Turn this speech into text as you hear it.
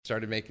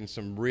started making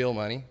some real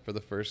money for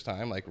the first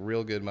time, like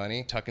real good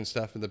money, tucking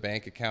stuff in the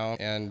bank account,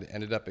 and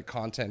ended up at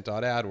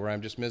content.ad where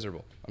I'm just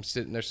miserable. I'm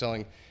sitting there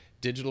selling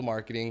digital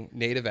marketing,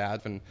 native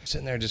ads, and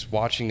sitting there just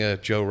watching a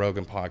Joe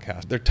Rogan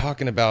podcast. They're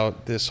talking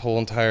about this whole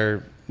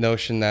entire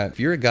notion that if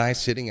you're a guy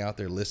sitting out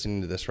there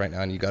listening to this right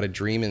now and you got a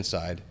dream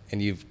inside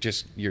and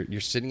you're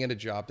sitting at a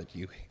job that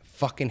you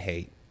fucking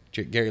hate.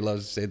 Gary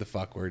loves to say the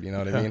fuck word, you know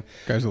what I mean?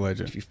 Guy's a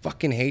legend. If you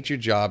fucking hate your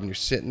job and you're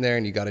sitting there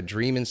and you got a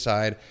dream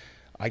inside,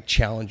 I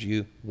challenge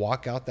you,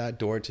 walk out that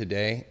door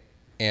today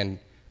and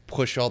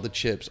push all the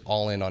chips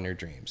all in on your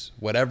dreams,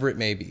 whatever it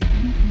may be.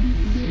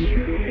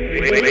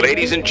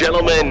 Ladies and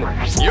gentlemen,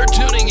 you're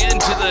tuning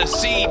into the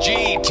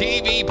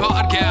CGTV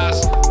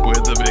podcast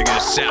with the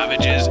biggest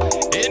savages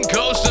in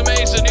Costa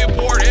Mesa,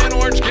 Newport, and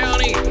Orange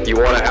County. You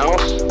want a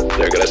house?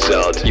 They're gonna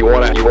sell it. You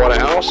want a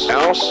house?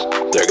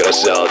 They're gonna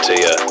sell it to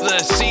you. The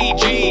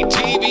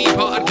CGTV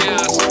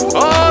podcast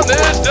on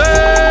this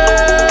day.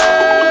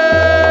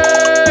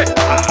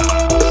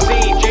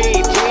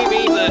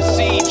 The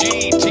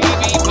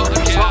CGTV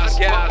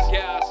podcast.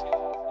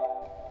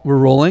 We're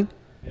rolling.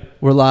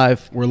 We're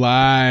live. We're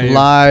live.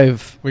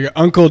 Live. We got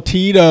Uncle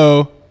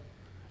Tito,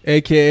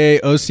 a.k.a.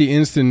 OC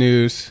Insta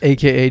News.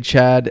 A.k.a.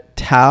 Chad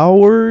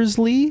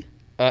Towersley?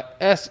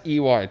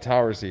 S-E-Y,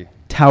 Towersy.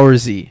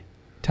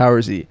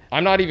 Towersy.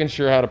 I'm not even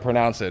sure how to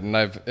pronounce it, and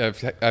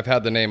I've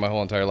had the name my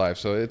whole entire life,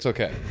 so it's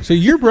okay. So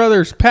your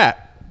brother's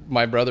Pat.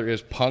 My brother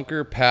is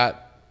Punker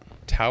Pat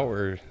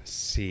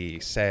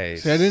Towersy. See,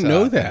 I didn't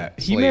know that.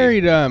 He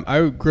married,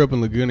 I grew up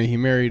in Laguna. He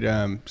married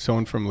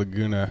someone from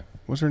Laguna.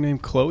 What's her name?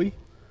 Chloe?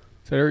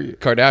 Is that her?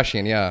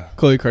 Kardashian, yeah.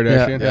 Khloe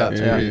Kardashian?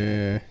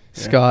 Yeah.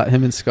 Scott,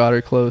 him and Scott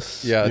are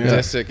close. Yeah,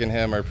 Disick and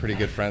him are pretty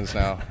good friends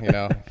now, you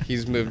know.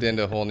 He's moved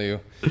into a whole new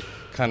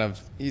kind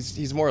of,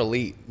 he's more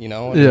elite, you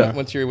know. Yeah.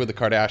 Once you're with the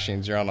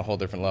Kardashians, you're on a whole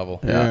different level.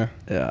 Yeah.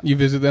 You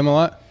visit them a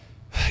lot?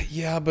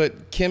 Yeah,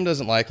 but Kim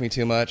doesn't like me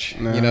too much.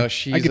 No, you know, I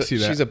could see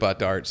that. she's a butt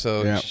dart,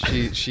 so Yeah.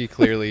 she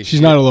clearly...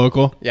 She's not a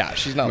local? Yeah,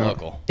 she's not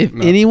local. If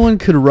anyone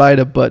could ride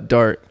a butt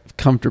dart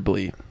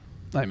comfortably,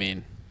 I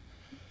mean,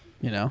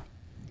 you know,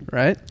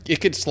 right?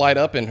 It could slide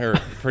up in her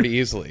pretty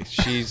easily.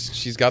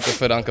 She's got the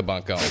fedunka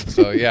bunk going.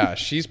 So, yeah,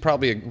 she's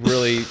probably a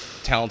really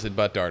talented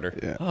butt darter.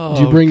 Yeah.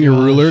 Did you bring your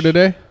ruler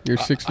today? Your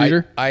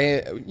 6-feeder?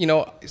 You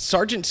know,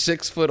 Sergeant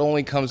 6 foot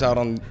only comes out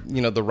on,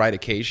 you know, the right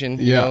occasion.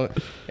 You Yeah. know?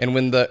 And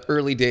when the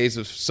early days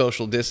of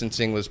social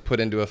distancing was put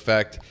into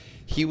effect,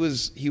 he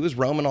was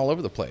roaming all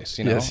over the place,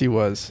 you know? Yes, he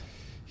was.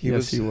 He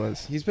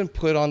was. He's been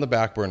put on the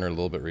back burner a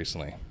little bit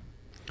recently.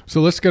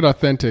 So let's get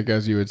authentic,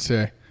 as you would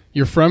say.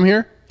 You're from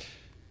here?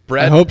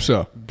 Bred, I hope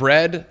so.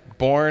 Bred,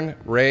 born,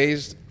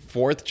 raised,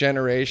 4th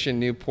generation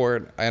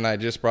Newport, and I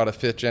just brought a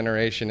 5th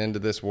generation into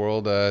this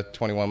world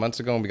 21 months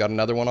ago, and we got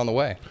another one on the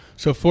way.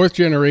 So 4th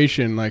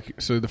generation,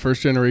 so the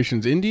first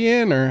generation's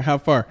Indian, or how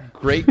far?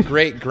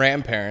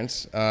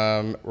 Great-great-grandparents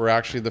were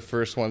actually the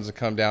first ones to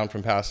come down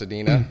from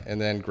Pasadena, and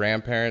then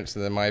grandparents,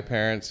 and then my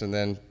parents, and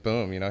then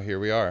boom, you know, here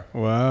we are.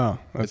 Wow,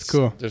 that's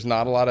cool. There's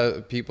not a lot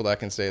of people that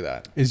can say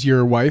that. Is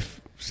your wife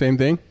same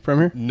thing from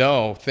here?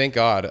 No, thank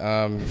God.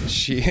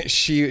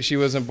 She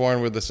wasn't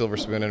born with the silver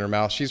spoon in her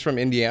mouth. She's from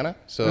Indiana,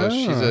 so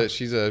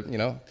she's a you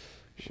know,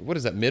 what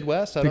is that,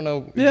 Midwest? I don't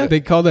know. Yeah,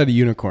 they call that a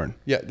unicorn.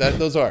 Yeah,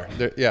 those are.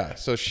 Yeah,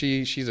 so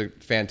she's a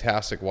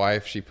fantastic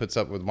wife. She puts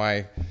up with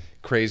my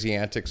crazy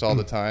antics all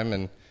the time.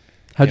 And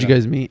How'd you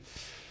guys meet?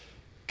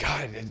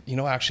 God, you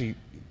know, actually,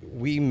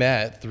 we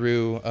met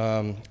through.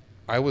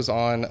 I was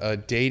on a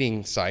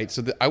dating site.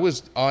 So I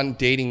was on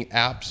dating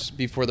apps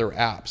before there were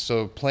apps.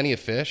 So Plenty of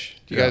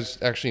Fish. Do you guys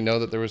actually know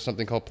that there was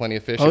something called Plenty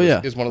of Fish? Oh, yeah.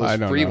 It was one of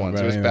those free ones.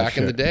 It was back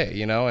in the day,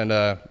 you know.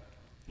 And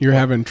you're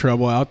having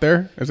trouble out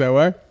there? Is that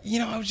why? You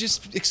know, I was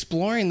just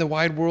exploring the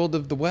wide world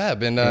of the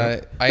web. And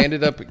I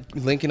ended up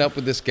linking up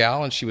with this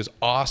gal, and she was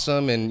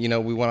awesome. And, you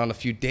know, we went on a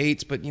few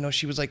dates. But, you know,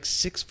 she was like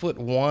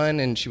 6'1",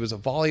 and she was a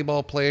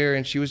volleyball player.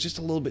 And she was just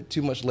a little bit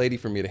too much lady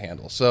for me to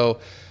handle. So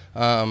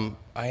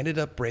I ended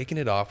up breaking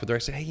it off with her. I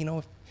said, hey, you know,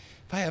 if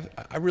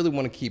I really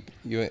want to keep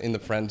you in the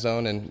friend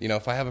zone, and, you know,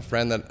 if I have a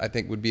friend that I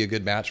think would be a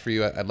good match for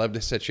you, I'd love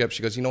to set you up.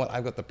 She goes, you know what,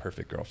 I've got the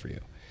perfect girl for you.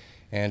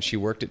 And she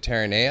worked at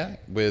Terranea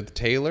with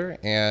Taylor,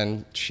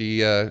 and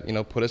she, you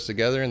know, put us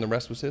together, and the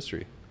rest was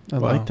history. I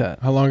like that.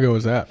 How long ago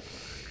was that?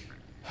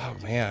 Oh,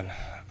 man.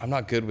 I'm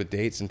not good with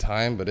dates and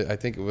time, but I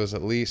think it was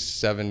at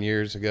least 7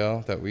 years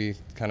ago that we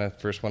kind of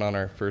first went on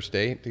our first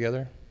date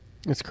together.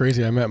 It's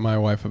crazy. I met my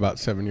wife about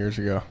 7 years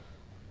ago.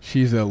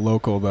 She's a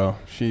local, though.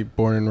 She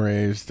born and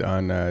raised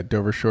on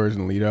Dover Shores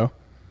and Lido.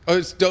 Oh,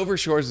 it's Dover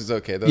Shores is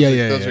okay.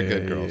 Those are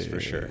good girls for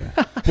sure.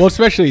 Well,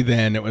 especially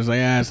then, it was like,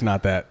 it's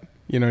not that.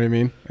 You know what I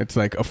mean? It's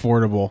like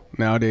affordable.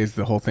 Nowadays,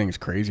 the whole thing's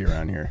crazy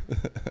around here.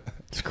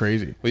 It's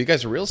crazy. Well, you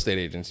guys are real estate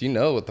agents. You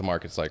know what the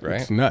market's like, right?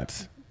 It's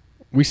nuts.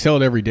 We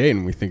sell it every day,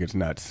 and we think it's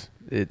nuts.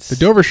 It's the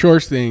Dover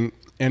Shores thing,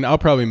 and I'll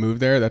probably move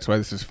there. That's why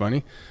this is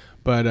funny.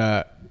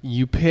 But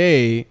you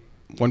pay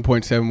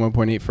 1.7,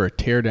 1.8 for a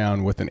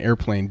teardown with an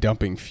airplane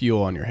dumping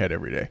fuel on your head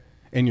every day,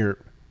 and your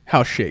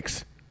house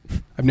shakes.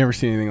 I've never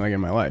seen anything like it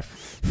in my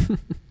life.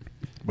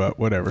 but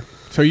whatever.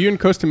 So are you in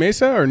Costa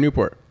Mesa or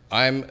Newport?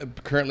 I'm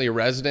currently a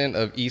resident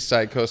of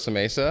Eastside Costa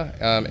Mesa.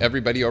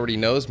 Everybody already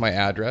knows my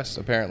address,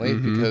 apparently,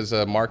 because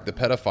Mark the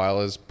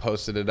pedophile has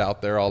posted it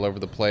out there all over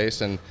the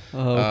place. And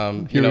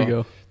here we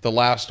go. The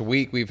last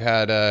week we've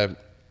had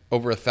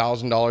over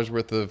 $1,000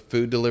 worth of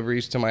food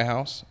deliveries to my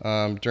house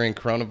during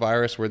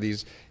coronavirus, where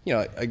these,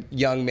 a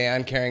young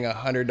man carrying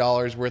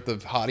 $100 worth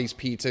of Hottie's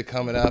pizza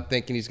coming up,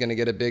 thinking he's going to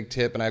get a big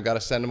tip, and I've got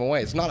to send him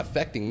away. It's not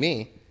affecting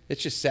me.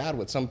 It's just sad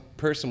what some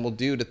person will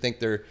do to think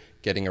they're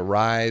getting a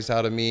rise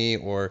out of me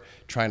or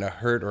trying to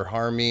hurt or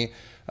harm me.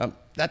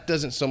 That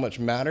doesn't so much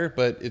matter,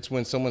 but it's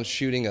when someone's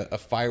shooting a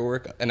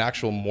firework, an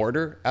actual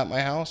mortar at my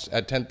house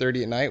at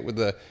 10:30 at night with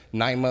a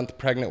 9-month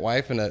pregnant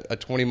wife and a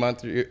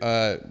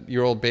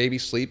 20-month-year-old baby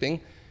sleeping.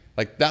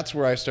 Like, that's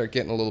where I start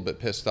getting a little bit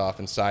pissed off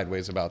and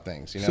sideways about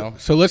things,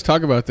 So let's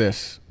talk about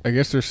this. I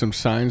guess there's some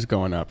signs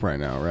going up right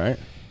now, right?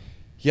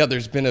 Yeah,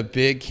 there's been a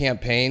big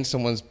campaign.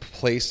 Someone's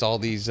placed all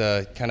these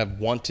kind of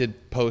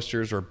wanted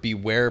posters or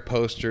beware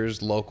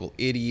posters, local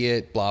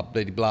idiot, blah,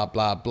 blah, blah,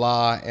 blah,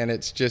 blah. And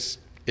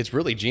it's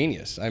really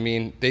genius. I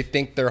mean, they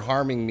think they're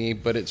harming me,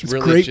 but it's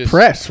really great just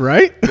press,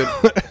 right?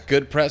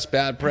 good press,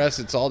 bad press.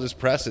 It's all just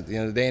press at the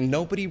end of the day. And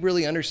nobody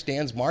really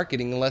understands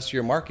marketing unless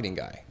you're a marketing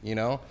guy,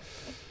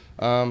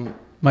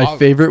 My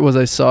favorite was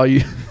I saw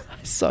you.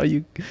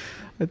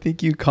 I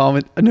think you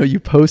you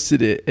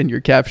posted it, and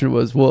your caption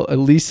was, "Well, at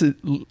least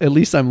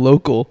I'm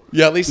local."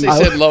 Yeah, at least they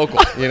said local.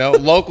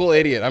 Local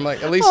idiot. I'm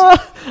like, at least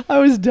I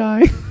was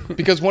dying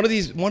because one of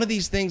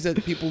these things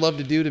that people love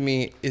to do to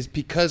me is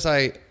because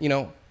I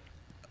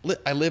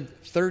lived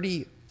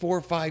 34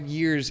 or 5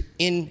 years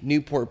in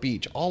Newport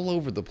Beach, all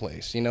over the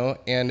place,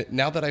 and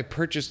now that I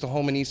purchased a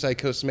home in Eastside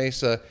Costa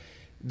Mesa,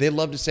 they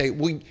love to say,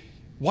 "Well,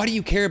 why do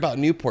you care about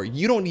Newport?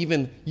 You don't live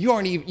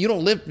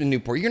in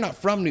Newport. You're not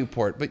from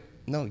Newport." But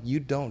no, you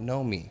don't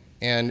know me.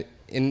 And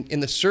in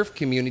the surf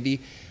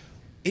community,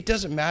 it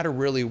doesn't matter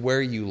really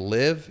where you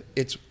live.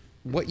 It's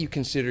what you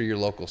consider your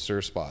local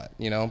surf spot,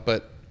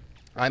 But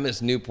I'm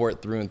as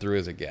Newport through and through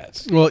as it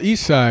gets. Well,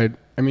 East Side.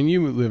 I mean,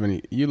 you live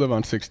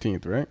on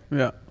 16th, right?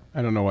 Yeah.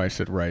 I don't know why I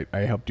said right. I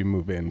helped you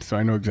move in, so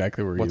I know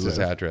exactly where What's you live.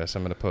 What's his address?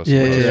 I'm going to post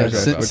it. Yeah.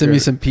 Send me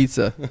some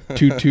pizza.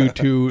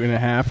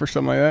 222.5 or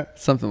something like that?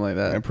 Something like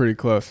that. Yeah, pretty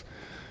close.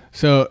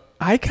 So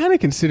I kind of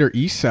consider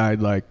East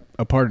Side like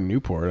a part of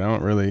Newport. I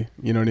don't really,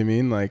 you know what I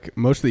mean? Like,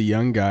 most of the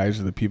young guys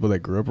or the people that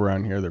grew up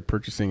around here, they're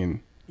purchasing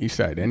in East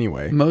Side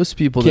anyway. Most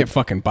people can't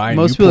fucking buy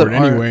Newport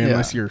anyway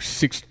unless you're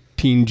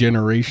 16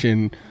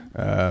 generation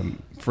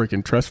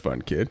freaking trust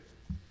fund kid.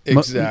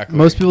 Exactly.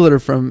 Most people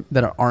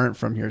that aren't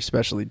from here,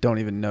 especially, don't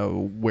even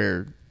know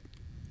where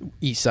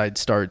East Side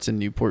starts and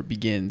Newport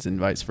begins, and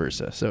vice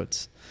versa. So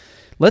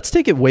let's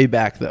take it way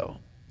back though.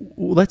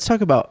 Let's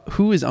talk about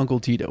who is Uncle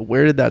Tito.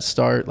 Where did that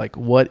start? Like,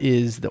 what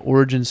is the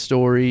origin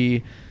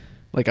story?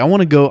 Like, I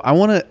want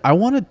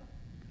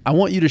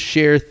you to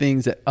share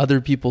things that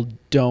other people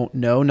don't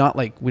know. Not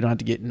like, we don't have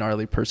to get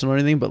gnarly personal or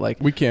anything, but like,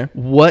 we can.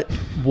 What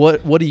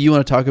do you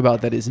want to talk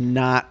about that is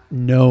not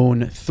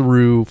known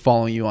through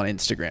following you on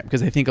Instagram?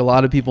 Because I think a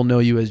lot of people know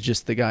you as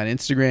just the guy on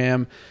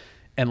Instagram,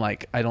 and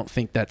like, I don't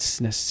think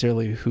that's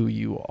necessarily who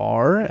you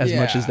are as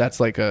much as that's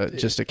like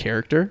just a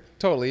character.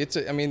 Totally.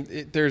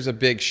 There's a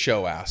big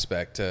show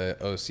aspect to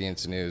OC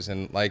Instant News,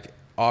 and like,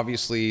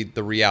 obviously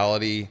the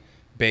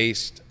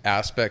reality-based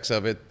aspects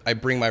of it, I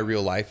bring my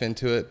real life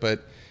into it,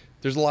 but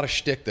there's a lot of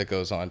shtick that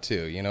goes on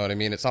too. You know what I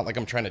mean? It's not like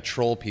I'm trying to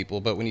troll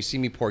people, but when you see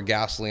me pour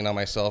gasoline on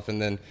myself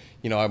and then,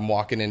 I'm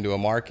walking into a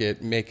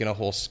market making a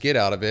whole skit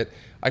out of it,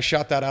 I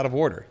shot that out of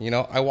order.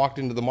 I walked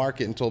into the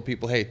market and told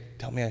people, hey,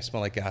 tell me I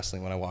smell like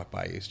gasoline when I walk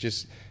by you. It's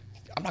just,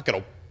 I'm not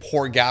going to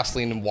pour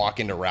gasoline and walk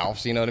into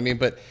Ralph's, you know what I mean?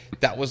 But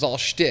that was all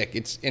shtick.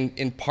 It's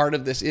and part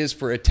of this is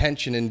for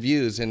attention and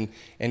views and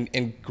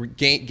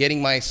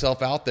getting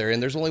myself out there.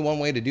 And there's only one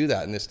way to do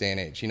that in this day and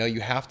age.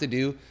 You have to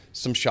do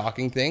some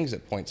shocking things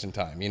at points in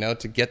time,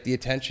 to get the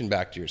attention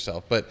back to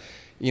yourself. But,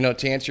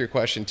 to answer your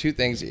question, two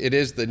things. It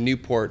is the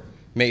Newport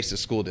Mesa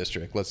School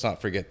District. Let's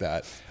not forget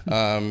that.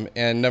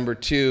 And number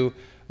two,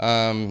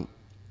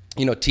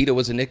 Tito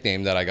was a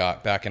nickname that I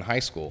got back in high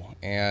school.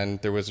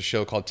 And there was a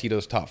show called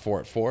Tito's Top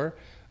 4 at 4.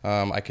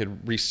 I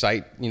could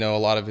recite, a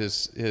lot of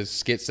his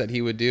skits that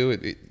he would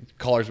do.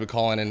 Callers would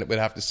call in and would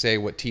have to say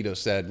what Tito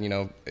said.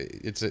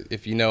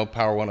 If you know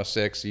Power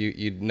 106,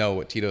 you'd know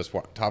what Tito's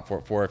Top 4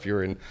 at 4 if you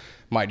were in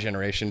my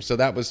generation. So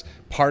that was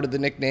part of the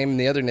nickname. And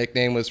the other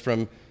nickname was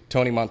from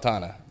Tony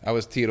Montana. I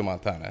was Tito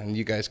Montana. And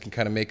you guys can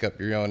kind of make up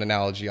your own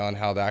analogy on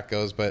how that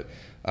goes. But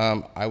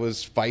I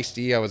was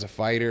feisty. I was a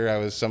fighter. I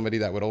was somebody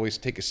that would always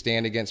take a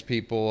stand against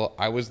people.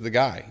 I was the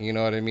guy, you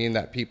know what I mean?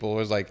 That people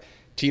was like,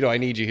 Tito, I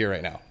need you here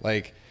right now.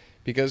 Like,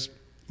 because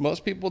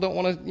most people don't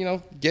want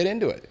to, get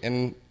into it.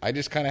 And I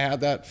just kind of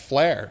had that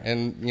flair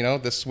and,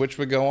 the switch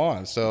would go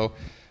on. So,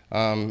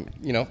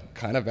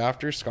 kind of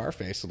after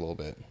Scarface a little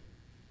bit.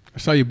 I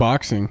saw you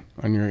boxing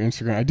on your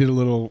Instagram. I did a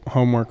little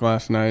homework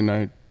last night and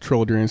I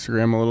trolled your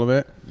Instagram a little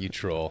bit. You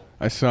troll.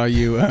 I saw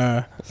you,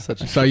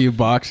 you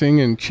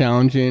boxing and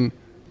challenging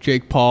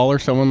Jake Paul or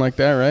someone like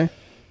that, right?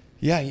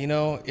 Yeah,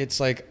 it's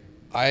like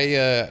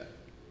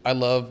I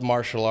love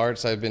martial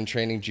arts. I've been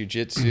training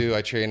jiu-jitsu.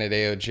 I train at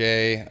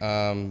AOJ,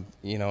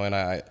 and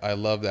I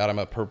love that. I'm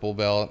a purple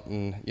belt,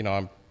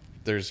 and,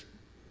 there's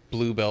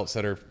blue belts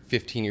that are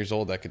 15 years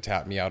old that could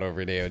tap me out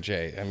over at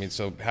AOJ. I mean,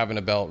 so having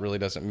a belt really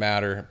doesn't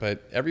matter,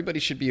 but everybody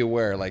should be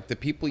aware. Like, the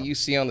people you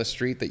see on the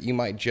street that you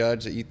might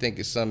judge, that you think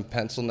is some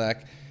pencil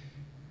neck,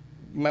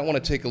 you might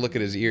want to take a look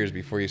at his ears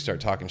before you start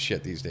talking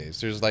shit these days.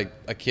 There's like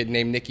a kid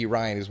named Nicky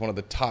Ryan who's one of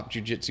the top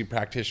jiu-jitsu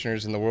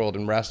practitioners in the world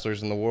and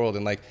wrestlers in the world,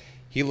 and like,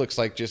 he looks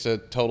like just a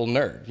total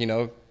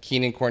nerd.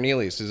 Keenan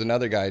Cornelius is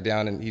another guy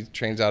down, and he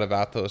trains out of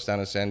Athos down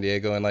in San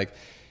Diego, and like,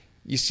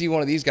 you see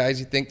one of these guys,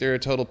 you think they're a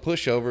total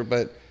pushover,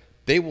 but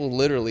they will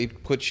literally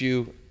put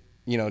you,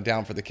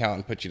 down for the count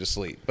and put you to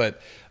sleep.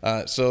 But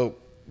so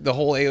the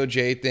whole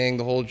AOJ thing,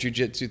 the whole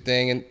jiu-jitsu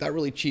thing, and that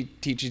really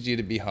teaches you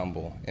to be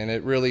humble, and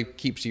it really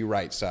keeps you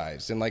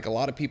right-sized. And like, a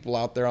lot of people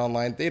out there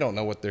online, they don't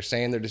know what they're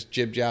saying. They're just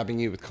jib-jabbing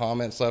you with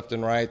comments left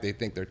and right. They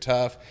think they're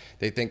tough.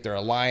 They think they're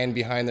a lion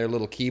behind their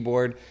little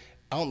keyboard.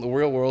 Out in the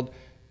real world,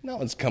 no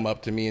one's come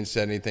up to me and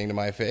said anything to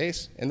my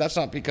face. And that's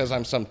not because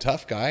I'm some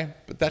tough guy,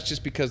 but that's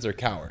just because they're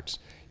cowards.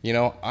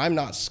 I'm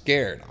not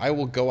scared. I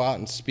will go out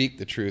and speak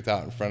the truth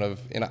out in front of,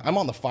 and I'm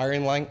on the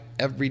firing line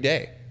every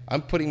day.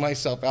 I'm putting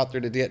myself out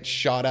there to get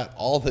shot at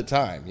all the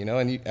time,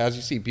 and as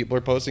you see, people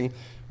are posting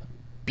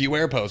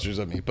beware posters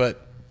of me,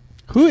 but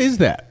who is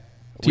that?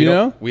 Do you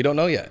know? We don't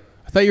know yet.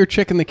 I thought you were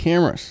checking the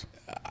cameras.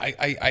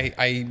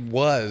 I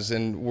was,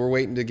 and we're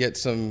waiting to get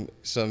some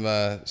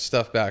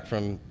stuff back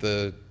from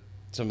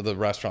some of the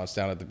restaurants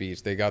down at the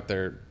beach. They got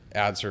their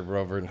ad server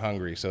over in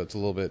Hungary, so it's a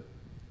little bit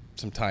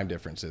some time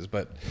differences.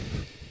 But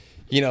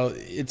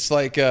it's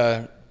like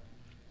the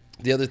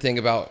other thing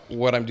about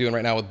what I'm doing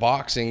right now with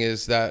boxing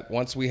is that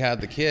once we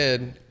had the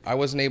kid, I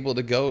wasn't able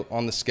to go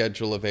on the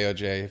schedule of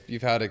AOJ. If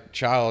you've had a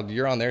child,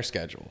 you're on their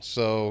schedule.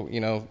 So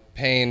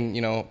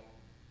paying a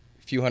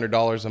few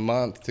 $100s a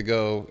month to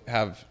go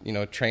have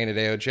train at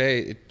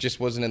AOJ, it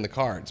just wasn't in the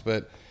cards.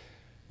 But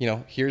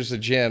here's a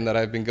gym that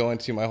I've been going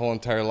to my whole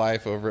entire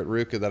life over at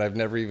Ruka that I've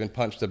never even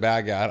punched a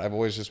bag at. I've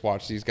always just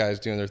watched these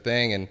guys doing their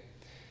thing, and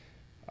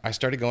I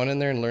started going in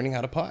there and learning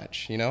how to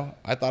punch.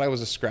 I thought I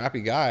was a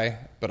scrappy guy,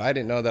 but I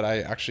didn't know that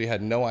I actually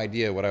had no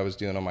idea what I was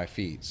doing on my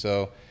feet.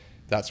 So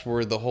that's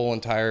where the whole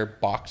entire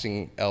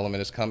boxing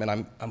element has come, and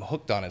I'm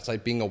hooked on it. It's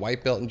like being a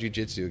white belt in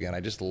jiu-jitsu again. I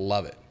just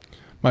love it.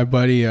 My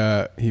buddy,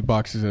 he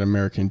boxes at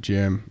American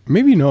Gym.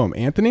 Maybe you know him,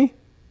 Anthony?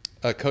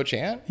 Coach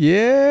Ant?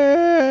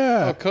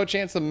 Yeah. Oh, Coach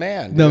Ant's the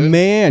man, dude. The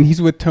man.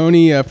 He's with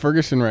Tony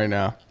Ferguson right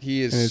now.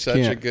 He is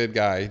such a good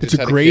guy. It's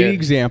a great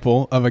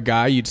example of a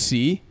guy you'd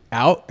see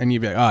out, and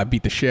you'd be like, I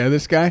beat the shit out of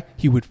this guy.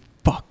 He would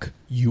fuck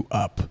you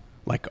up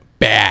like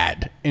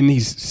bad. And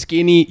he's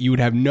skinny. You would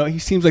have he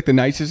seems like the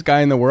nicest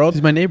guy in the world.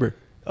 He's my neighbor.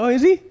 Oh,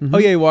 is he? Mm-hmm. Oh,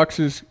 yeah, he walks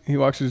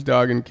his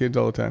dog and kids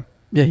all the time.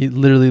 Yeah, he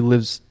literally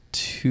lives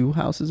 2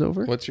 houses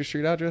over. What's your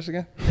street address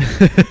again?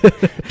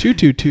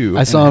 222.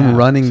 I saw him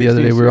running 16th the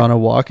other day. We were Street. on a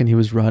walk, and he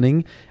was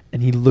running,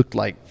 and he looked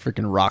like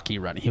freaking Rocky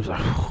running. He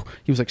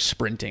was like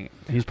sprinting.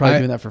 He was probably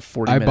doing that for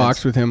 40 minutes. I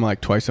boxed with him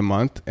like twice a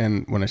month,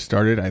 and when I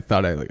started, I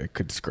thought I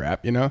could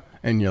scrap,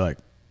 and you're like,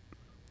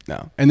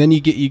 no. And then you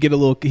get a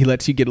little. He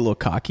lets you get a little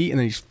cocky, and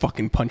then he just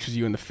fucking punches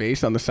you in the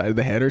face on the side of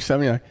the head or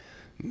something. You're like,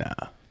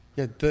 nah.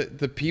 Yeah,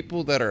 the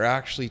people that are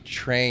actually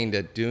trained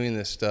at doing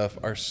this stuff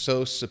are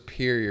so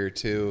superior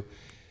to,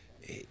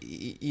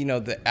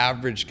 the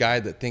average guy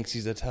that thinks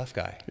he's a tough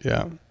guy.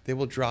 Yeah. They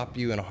will drop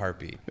you in a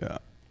heartbeat. Yeah.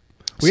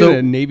 We had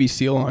a Navy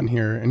SEAL on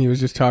here, and he was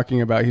just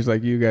talking about, he's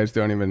like, you guys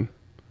don't even,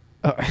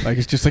 like,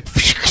 it's just like,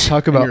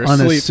 talk about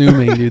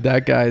unassuming, dude.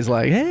 That guy's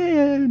like,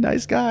 hey,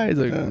 nice guy. It's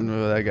like,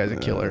 oh, that guy's a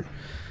killer.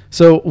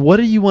 So what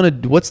do you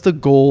want to, what's the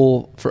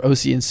goal for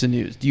OC and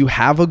Sinews? Do you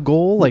have a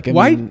goal? Like,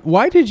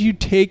 why did you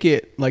take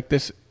it like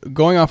this,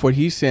 going off what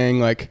he's saying,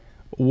 like,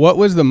 what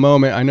was the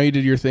moment? I know you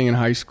did your thing in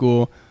high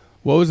school.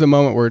 What was the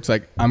moment where it's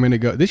like, I'm going to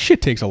go, this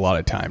shit takes a lot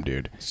of time,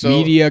 dude. So,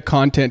 media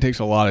content takes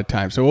a lot of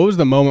time. So what was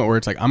the moment where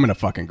it's like, I'm going to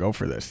fucking go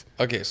for this?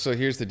 Okay. So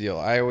here's the deal.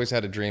 I always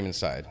had a dream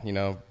inside,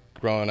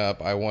 growing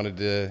up. I wanted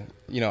to,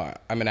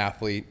 I'm an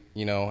athlete,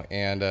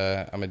 and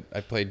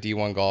I played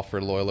D1 golf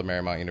for Loyola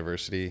Marymount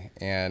University,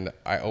 and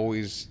I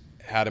always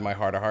had in my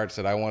heart of hearts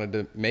that I wanted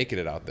to make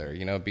it out there,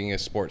 being a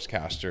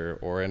sportscaster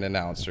or an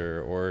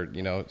announcer or,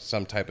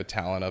 some type of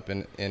talent up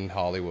in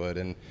Hollywood.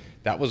 And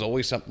that was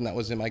always something that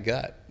was in my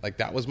gut. Like,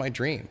 that was my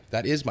dream.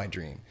 That is my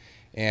dream.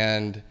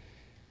 And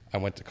I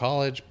went to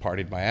college,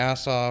 partied my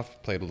ass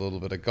off, played a little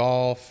bit of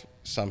golf,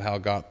 somehow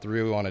got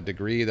through on a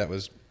degree that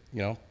was,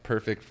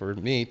 perfect for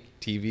me,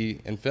 TV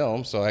and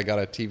film. So I got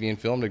a TV and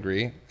film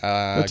degree.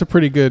 That's a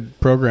pretty good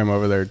program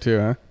over there too,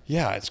 huh?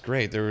 Yeah, it's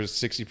great. There was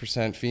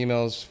 60%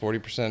 females,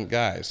 40%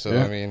 guys. So,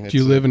 yeah. I mean, do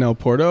you live in El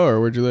Porto,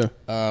 or where'd you live?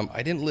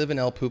 I didn't live in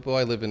El Pupo.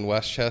 I live in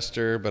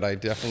Westchester, but I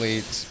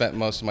definitely spent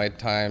most of my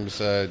times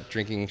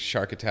drinking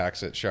shark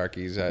attacks at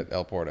Sharky's at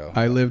El Porto.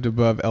 I lived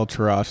above El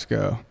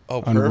Churrasco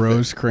on perfect.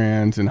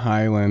 Rosecrans and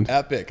Highland.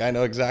 Epic. I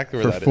know exactly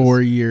where that is. For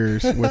 4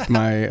 years with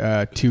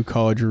my 2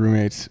 college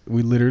roommates.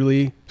 We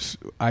literally,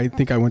 I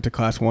think I went to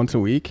class once a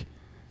week,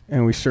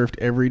 and we surfed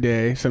every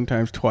day,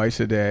 sometimes twice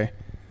a day.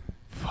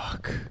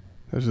 Fuck.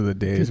 Those are the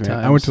days, Good man.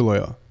 times. I went to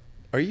Loyola.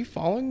 Are you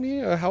following me?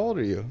 How old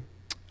are you?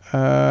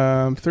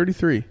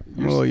 33.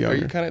 I'm a little Are younger.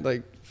 you kind of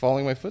like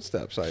following my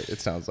footsteps? It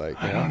sounds like.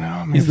 You I don't know.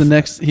 Man. He's the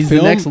next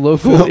Film?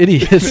 local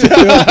idiot.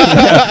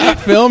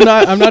 Film,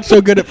 I'm not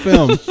so good at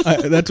film.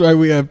 That's why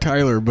we have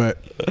Tyler.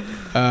 But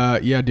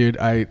yeah, dude,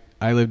 I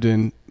lived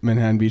in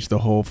Manhattan Beach the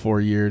whole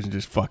 4 years and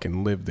just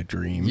fucking lived the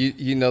dream.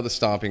 You know the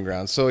stomping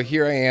ground. So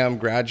here I am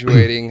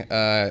graduating,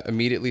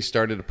 immediately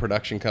started a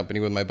production company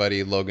with my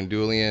buddy Logan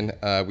Doolian.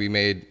 We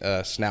made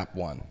Snap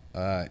 1,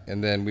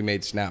 and then we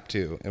made Snap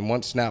 2. And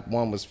once Snap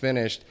 1 was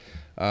finished,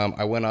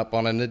 I went up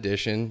on an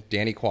audition.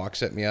 Danny Kwok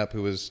set me up,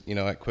 who was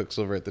at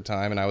Quicksilver at the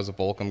time, and I was a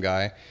Volcom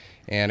guy.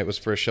 And it was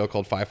for a show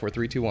called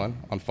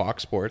 54321 on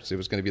Fox Sports. It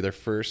was going to be their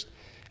first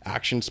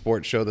action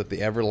sports show that they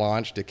ever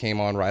launched. It came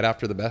on right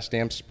after the Best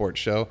Damn Sports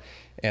Show.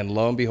 And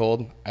lo and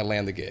behold, I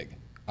land the gig.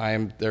 I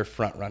am their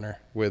front runner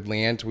with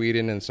Leanne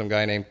Tweeden and some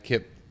guy named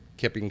Kip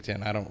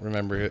Kippington. I don't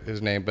remember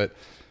his name, but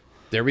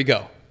there we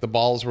go. The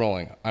ball's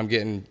rolling. I'm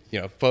getting,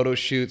 photo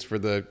shoots for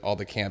all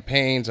the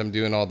campaigns. I'm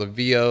doing all the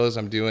VOs.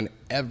 I'm doing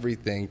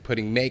everything,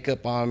 putting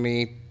makeup on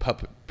me,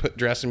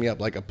 dressing me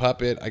up like a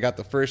puppet. I got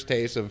the first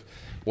taste of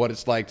what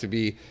it's like to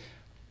be,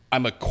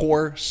 I'm a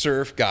core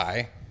surf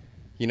guy.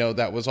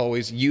 That was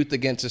always youth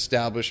against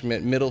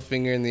establishment, middle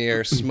finger in the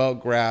air,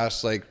 smoke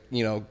grass,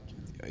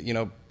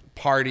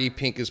 party,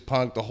 pink as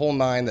punk, the whole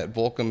nine that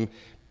Volcom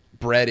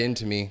bred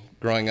into me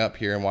growing up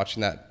here and watching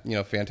that,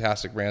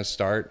 fantastic brand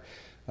start.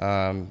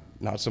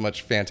 Not so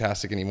much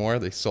fantastic anymore.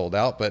 They sold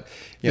out, but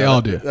they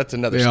all do. That's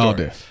another they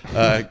story.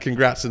 All do.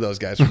 Congrats to those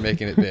guys for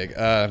making it big.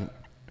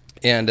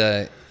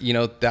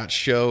 That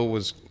show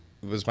was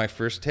my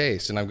first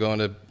taste, and I'm going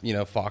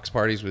to Fox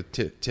parties with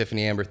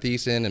Tiffany Amber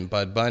Thiessen and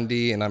Bud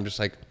Bundy, and I'm just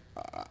like,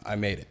 I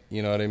made it.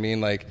 You know what I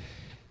mean? Like,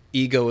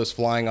 ego is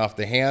flying off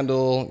the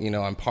handle.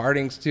 I'm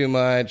partying too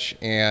much,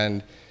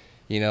 and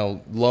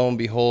lo and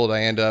behold,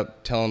 I end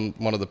up telling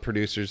one of the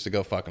producers to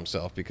go fuck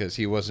himself because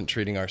he wasn't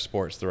treating our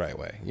sports the right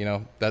way.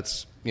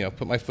 That's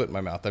put my foot in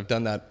my mouth. I've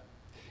done that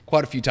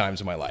quite a few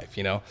times in my life.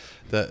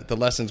 The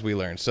lessons we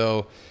learn.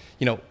 So.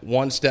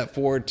 One step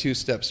forward, two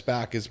steps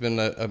back has been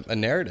a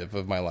narrative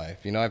of my life.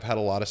 I've had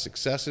a lot of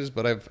successes,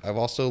 but I've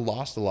also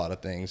lost a lot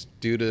of things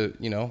due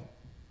to,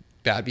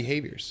 bad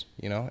behaviors,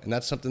 and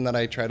that's something that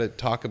I try to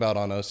talk about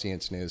on OC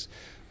News,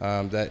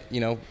 that,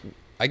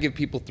 I give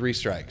people 3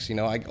 strikes.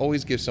 I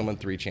always give someone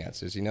 3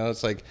 chances.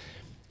 It's like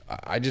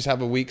I just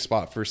have a weak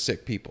spot for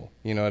sick people.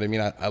 You know what I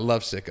mean? I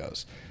love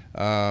sickos.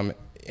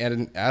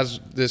 And as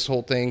this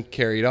whole thing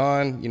carried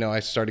on, I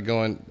started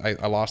going,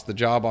 I lost the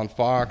job on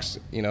Fox,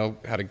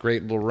 had a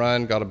great little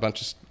run, got a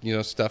bunch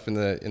of, stuff in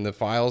the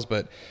files,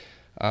 but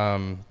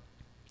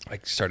I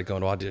started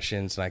going to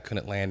auditions and I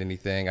couldn't land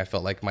anything. I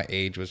felt like my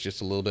age was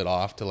just a little bit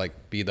off to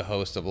be the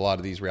host of a lot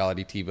of these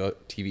reality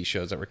TV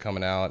shows that were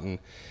coming out. And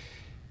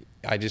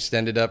I just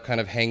ended up kind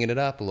of hanging it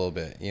up a little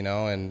bit,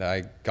 and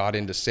I got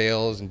into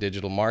sales and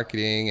digital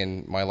marketing,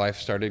 and my life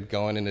started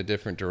going in a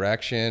different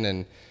direction,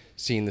 and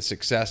seeing the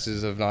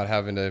successes of not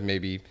having to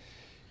maybe,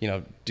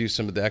 do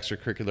some of the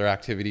extracurricular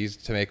activities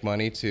to make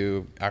money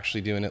to actually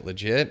doing it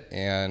legit.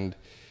 And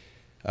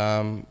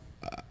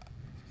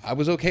I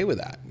was okay with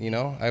that.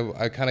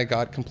 I kind of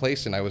got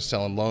complacent. I was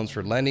selling loans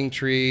for Lending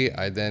Tree.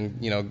 I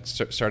then,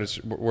 started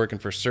working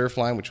for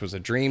Surfline, which was a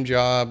dream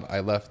job.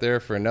 I left there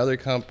for another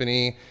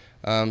company.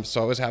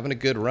 So I was having a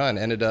good run.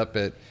 Ended up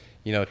at,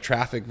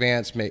 Traffic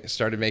Vance,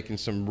 started making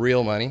some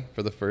real money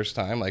for the first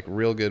time, like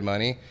real good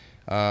money.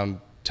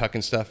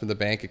 Tucking stuff in the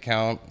bank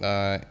account,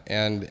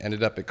 and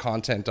ended up at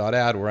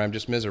Content.ad, where I'm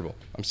just miserable.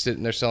 I'm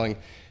sitting there selling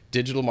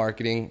digital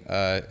marketing,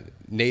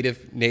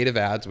 native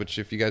ads, which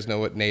if you guys know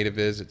what native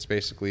is, it's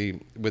basically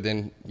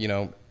within,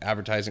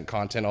 advertising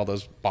content, all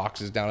those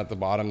boxes down at the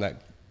bottom,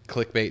 that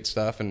clickbait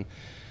stuff. And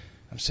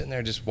I'm sitting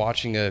there just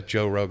watching a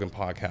Joe Rogan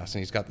podcast,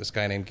 and he's got this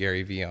guy named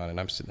Gary Vee on, and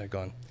I'm sitting there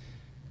going,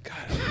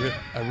 God,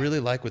 I really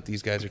like what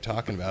these guys are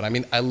talking about. I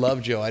mean, I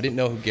love Joe. I didn't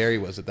know who Gary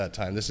was at that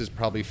time. This is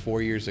probably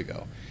 4 years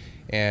ago.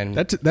 And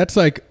that's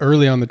like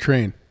early on the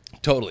train.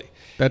 Totally.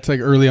 That's like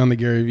early on the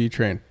Gary Vee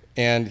train.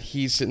 And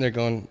he's sitting there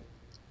going,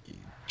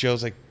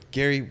 Joe's like,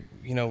 Gary,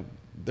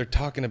 they're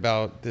talking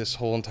about this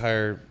whole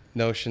entire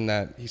notion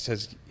that he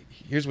says,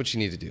 here's what you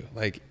need to do.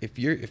 Like, if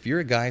you're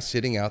a guy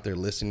sitting out there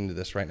listening to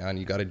this right now, and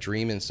you got a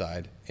dream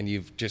inside, and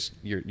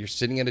you're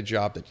sitting at a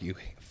job that you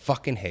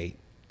fucking hate.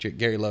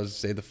 Gary loves to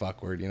say the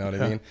fuck word. You know what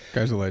I mean?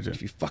 Guy's a legend.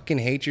 If you fucking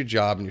hate your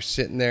job and you're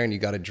sitting there and you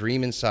got a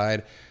dream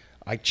inside,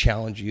 I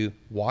challenge you,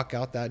 walk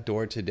out that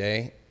door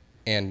today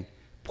and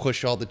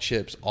push all the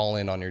chips all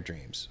in on your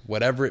dreams,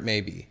 whatever it may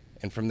be.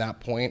 And from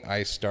that point,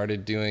 I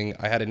started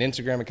I had an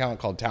Instagram account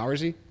called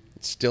Towersy.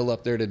 It's still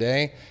up there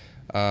today.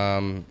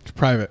 It's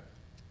private.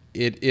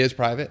 It is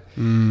private.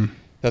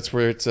 That's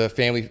where it's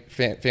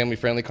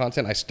family-friendly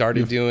content. I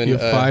started doing... You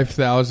have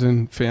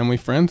 5,000 family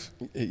friends?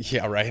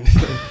 Yeah, right.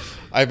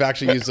 I've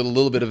actually used it a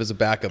little bit of as a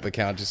backup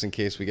account just in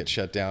case we get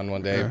shut down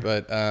one day. Yeah.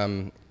 But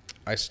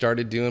I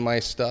started doing my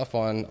stuff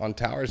on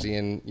Towersy,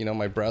 and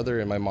my brother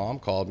and my mom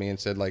called me and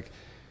said, like,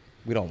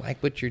 we don't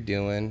like what you're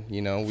doing.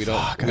 We don't.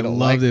 Fuck, we don't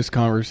love like this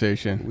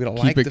conversation. We don't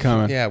Keep like it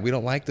coming. Yeah, we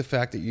don't like the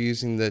fact that you're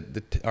using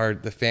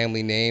the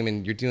family name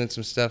and you're doing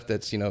some stuff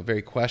that's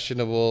very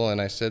questionable. And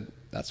I said,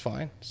 that's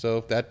fine.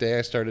 So that day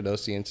I started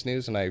OC and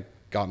Snooze, and I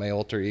got my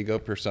alter ego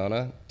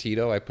persona,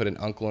 Tito. I put an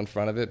uncle in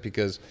front of it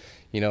because,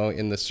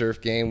 in the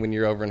surf game, when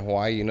you're over in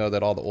Hawaii, you know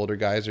that all the older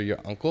guys are your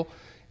uncle.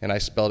 And I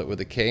spelled it with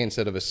a K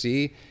instead of a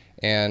C,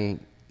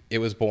 and it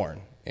was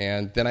born.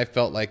 And then I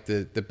felt like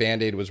the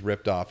Band-Aid was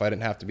ripped off. I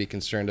didn't have to be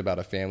concerned about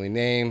a family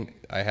name.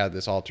 I had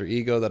this alter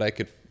ego that I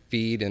could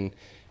feed and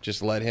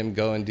just let him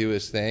go and do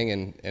his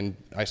thing. And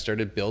I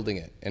started building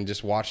it and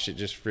just watched it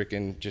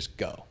just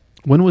go.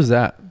 When was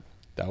that?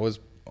 That was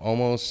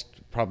almost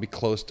probably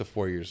close to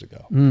 4 years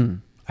ago.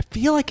 I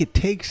feel like it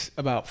takes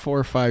about 4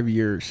 or 5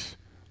 years,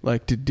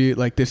 like, to do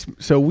like this.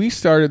 So we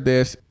started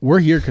this. We're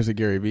here because of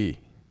Gary Vee.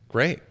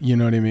 Great. You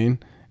know what I mean?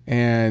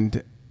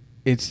 And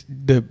it's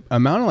the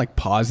amount of like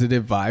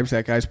positive vibes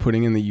that guy's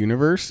putting in the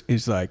universe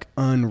is like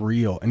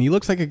unreal. And he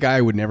looks like a guy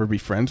I would never be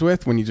friends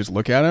with. When you just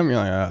look at him, you're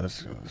like, oh,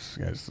 this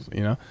guy's,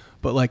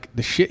 but like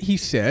the shit he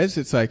says,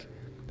 it's like,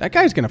 that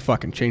guy's going to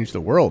fucking change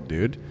the world,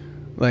 dude.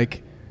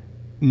 Like,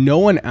 no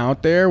one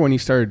out there when he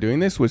started doing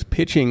this was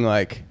pitching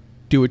like,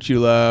 do what you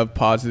love,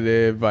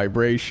 positive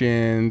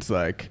vibrations,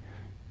 like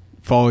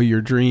follow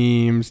your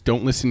dreams,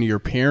 don't listen to your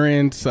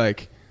parents.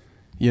 Like,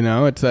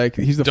 it's like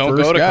he's the Don't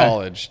first go to guy.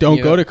 college.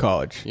 Don't go to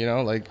college.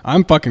 Like,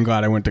 I'm fucking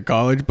glad I went to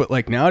college, but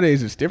like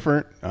nowadays it's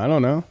different. I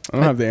don't know. I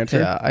don't have the answer.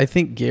 Yeah, I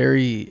think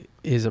Gary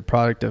is a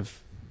product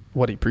of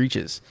what he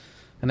preaches,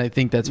 and I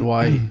think that's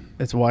why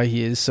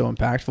he is so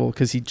impactful,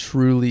 because he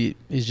truly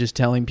is just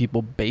telling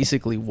people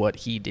basically what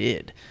he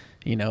did.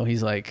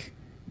 He's like,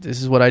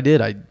 this is what I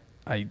did.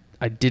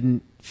 I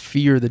didn't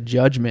fear the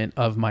judgment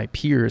of my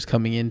peers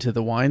coming into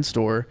the wine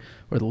store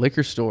or the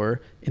liquor store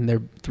in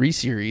their 3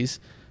 Series.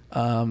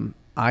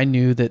 I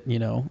knew that,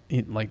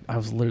 like I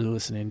was literally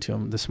listening to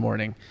him this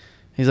morning.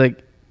 He's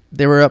like,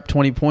 they were up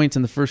 20 points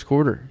in the first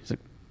quarter. He's like,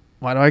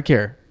 why do I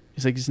care?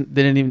 He's like,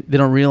 they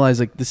don't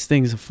realize like this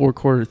thing is a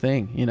 4-quarter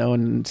thing,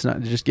 and it's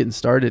not just getting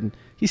started. And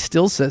he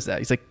still says that.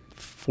 He's like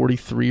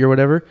 43 or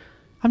whatever.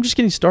 I'm just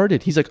getting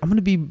started. He's like, I'm going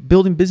to be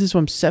building business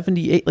when I'm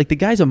 78. Like, the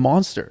guy's a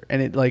monster,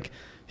 and it like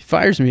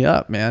fires me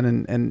up, man.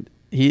 And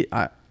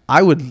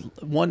I would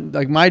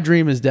like, my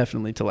dream is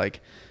definitely to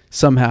like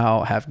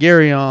somehow have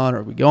Gary on,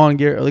 or we go on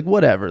Gary, or like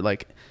whatever.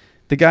 Like,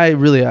 the guy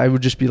really, I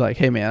would just be like,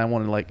 hey man, I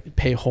want to like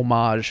pay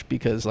homage,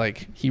 because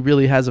like he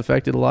really has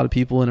affected a lot of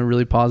people in a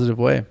really positive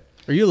way.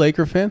 Are you a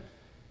Laker fan?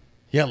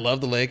 Yeah,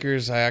 love the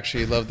Lakers. I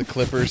actually love the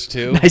Clippers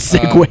too. Nice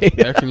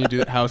segue. How can you do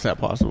that? How is that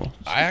possible?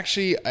 I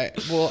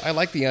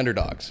like the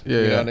underdogs.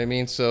 Yeah, you know what I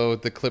mean? So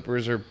the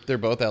Clippers they're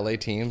both LA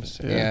teams,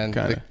 and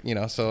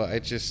so I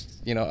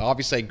just,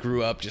 obviously I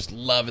grew up just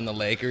loving the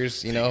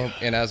Lakers,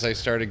 and as I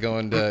started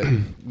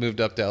moved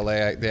up to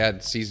LA, they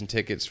had season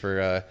tickets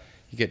for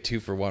you get 2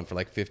 for 1 for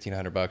like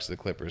 $1,500 to the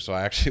Clippers. So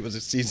I actually was a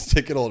season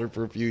ticket holder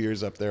for a few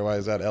years up there while I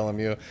was at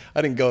LMU.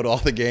 I didn't go to all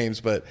the games,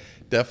 but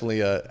definitely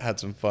had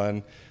some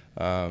fun.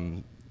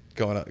 Going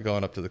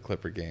up to the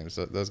Clipper games.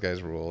 Those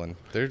guys rule, and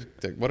they're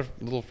what a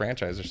little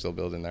franchise they're still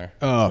building there.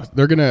 Oh,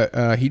 they're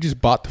gonna. He just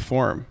bought the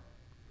Forum.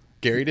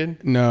 Gary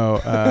did? No,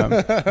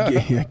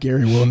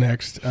 Gary will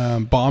next.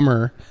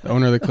 Bomber, the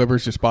owner of the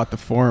Clippers, just bought the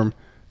Forum.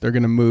 They're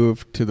gonna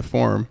move to the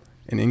Forum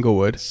in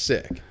Inglewood.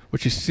 Sick.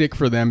 Which is sick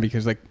for them,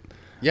 because like,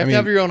 you have to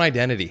have your own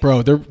identity,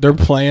 bro. They're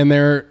playing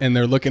there, and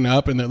they're looking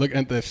up, and they're looking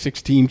at the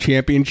 16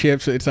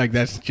 championships. It's like,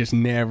 that's just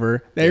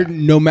never.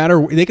 No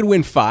matter, they could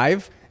win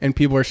 5. And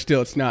people are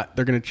still,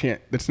 they're going to chant,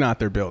 it's not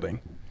their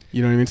building.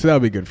 You know what I mean? So that'll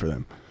be good for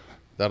them.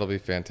 That'll be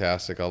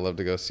fantastic. I'll love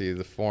to go see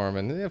the Forum.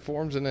 And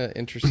Forum's in an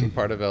interesting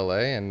part of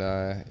LA. And,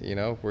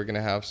 we're going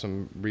to have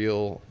some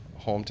real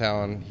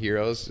hometown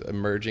heroes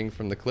emerging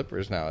from the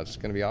Clippers now. It's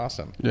going to be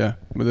awesome. Yeah,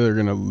 but they're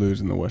going to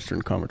lose in the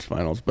Western Conference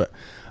Finals. But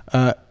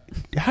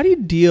how do you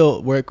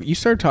deal, where you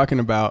started talking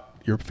about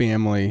your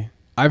family?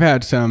 I've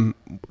had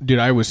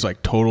I was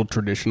like total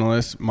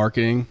traditionalist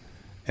marketing.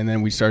 And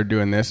then we started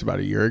doing this about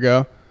a year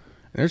ago.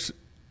 There's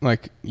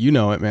like,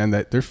 it, man,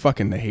 that there's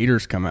fucking the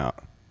haters come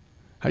out.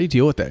 How do you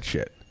deal with that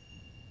shit?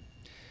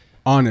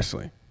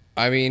 Honestly.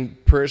 I mean,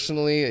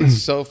 personally,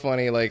 it's so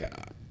funny. Like,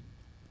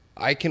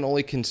 I can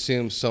only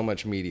consume so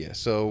much media.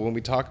 So when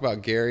we talk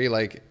about Gary,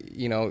 like,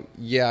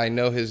 I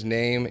know his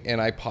name, and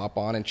I pop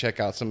on and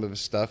check out some of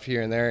his stuff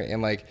here and there.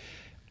 And like,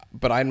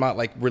 but I'm not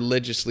like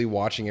religiously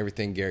watching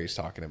everything Gary's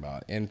talking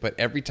about. But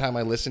every time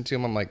I listen to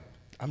him, I'm like,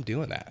 I'm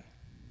doing that.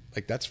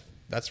 Like, that's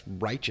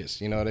righteous.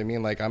 You know what I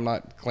mean? Like, I'm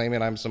not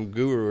claiming I'm some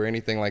guru or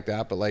anything like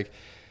that, but like,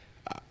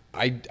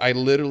 I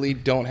literally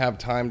don't have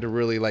time to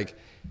really like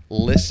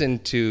listen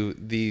to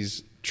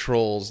these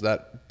trolls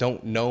that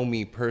don't know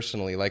me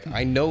personally. Like,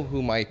 I know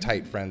who my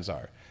tight friends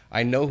are.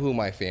 I know who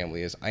my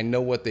family is. I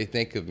know what they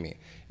think of me.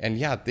 And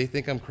yeah, they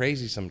think I'm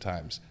crazy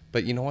sometimes,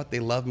 but you know what? They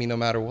love me no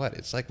matter what.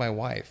 It's like my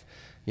wife.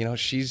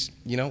 She's,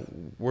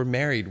 we're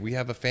married. We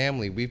have a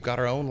family. We've got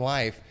our own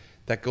life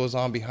that goes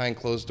on behind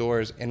closed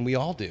doors, and we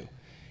all do.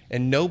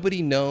 And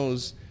nobody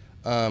knows.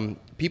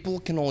 People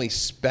can only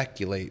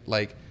speculate,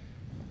 like,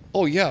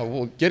 oh yeah,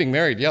 well, getting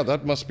married, yeah,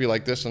 that must be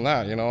like this and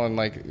that, you know, and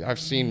like I've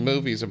seen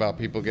movies about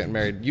people getting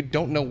married. You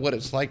don't know what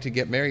it's like to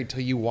get married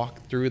till you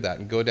walk through that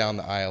and go down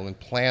the aisle and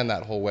plan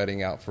that whole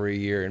wedding out for a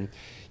year, and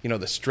you know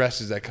the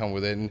stresses that come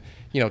with it. And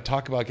you know,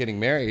 talk about getting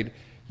married,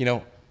 you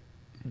know,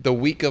 the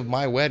week of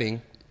my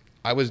wedding,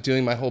 I was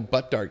doing my whole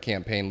butt dart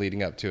campaign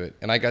leading up to it,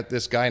 and I got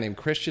this guy named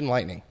Christian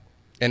Lightning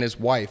and his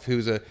wife,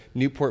 who's a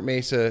Newport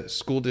Mesa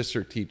school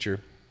district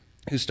teacher,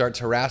 who starts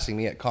harassing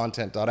me at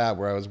content.ad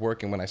where I was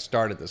working when I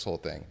started this whole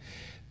thing.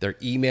 They're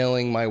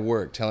emailing my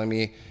work, telling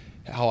me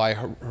how I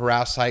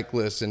harass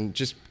cyclists and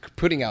just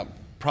putting out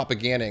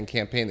propaganda and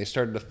campaign. They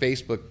started a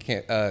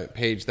Facebook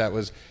page that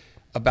was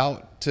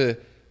about to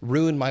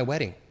ruin my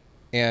wedding.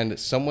 And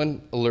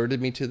someone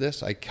alerted me to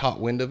this. I caught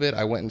wind of it.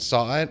 I went and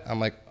saw it. I'm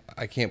like,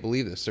 I can't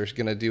believe this. They're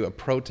going to do a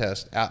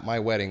protest at my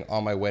wedding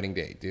on my wedding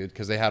date, dude,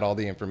 because they had all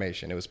the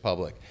information. It was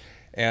public.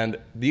 And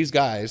these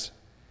guys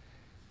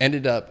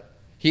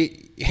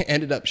he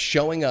ended up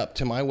showing up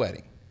to my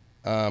wedding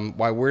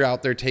while we're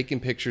out there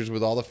taking pictures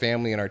with all the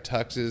family in our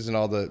tuxes and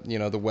all the, you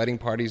know, the wedding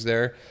parties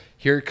there.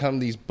 Here come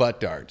these butt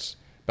darts,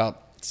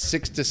 about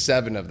 6 to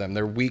 7 of them.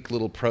 They're weak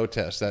little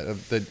protests.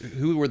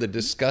 Who were the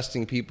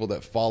disgusting people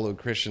that followed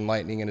Christian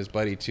Lightning and his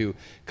buddy to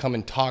come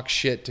and talk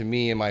shit to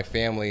me and my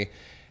family,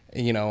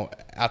 you know,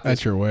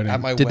 at your wedding. At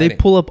my Did wedding. they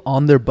pull up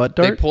on their butt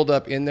dart? They pulled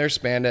up in their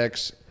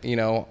spandex, you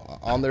know,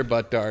 on their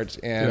butt darts,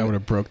 and That would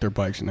have broke their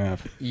bikes in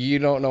half. you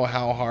don't know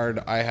how hard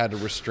I had to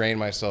restrain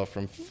myself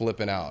from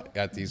flipping out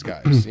at these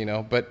guys, you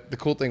know. But the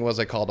cool thing was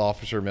I called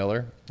Officer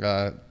Miller.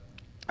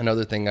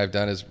 Another thing I've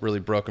done is really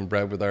broken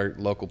bread with our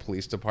local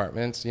police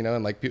departments, you know,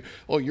 and like,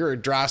 oh, you're a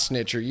dry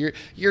snitch, or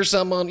you're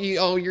someone,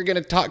 you're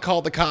going to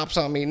call the cops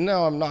on me.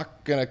 No, I'm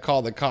not going to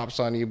call the cops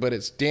on you, but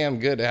it's damn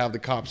good to have the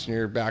cops in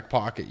your back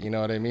pocket, you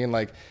know what I mean?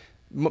 Like,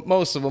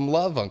 most of them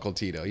love Uncle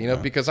Tito, you know,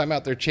 because I'm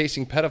out there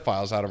chasing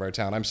pedophiles out of our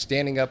town. I'm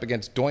standing up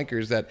against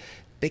doinkers that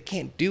they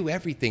can't do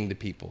everything to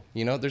people.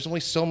 You know, there's only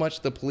so much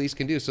the police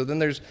can do. So then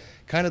there's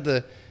kind of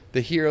the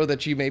hero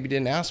that you maybe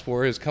didn't ask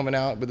for is coming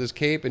out with his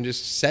cape and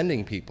just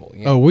sending people.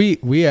 You know? Oh,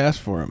 we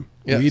asked for him.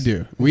 Yes. We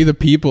do. We the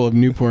people of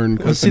Newport and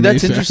Costa Well, see,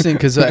 that's Mesa. interesting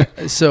because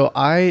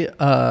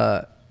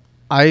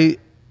I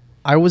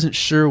wasn't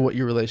sure what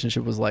your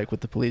relationship was like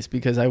with the police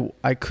because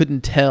I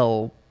couldn't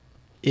tell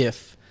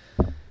if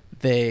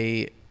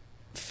they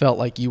felt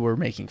like you were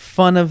making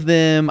fun of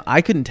them.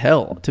 I couldn't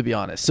tell, to be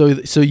honest.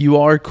 So you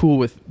are cool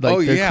with, like,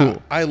 oh they're yeah,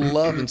 cool. I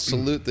love and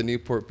salute the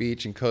Newport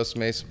Beach and Costa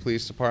Mesa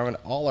Police Department.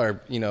 All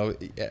our, you know,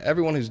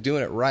 everyone who's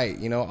doing it right.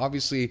 You know,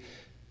 obviously,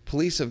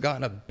 police have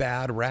gotten a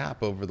bad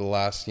rap over the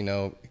last, you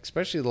know,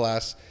 especially the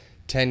last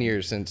 10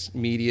 years since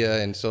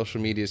media and social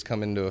media has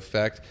come into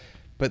effect.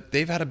 But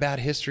they've had a bad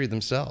history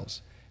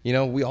themselves. You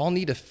know, we all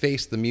need to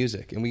face the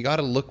music, and we got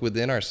to look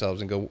within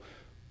ourselves and go,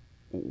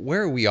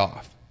 where are we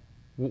off?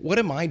 What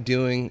am I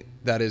doing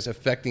that is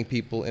affecting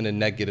people in a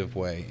negative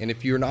way? And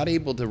if you're not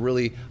able to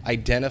really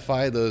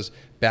identify those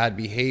bad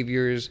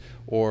behaviors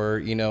or,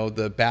 you know,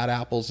 the bad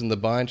apples in the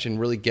bunch and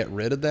really get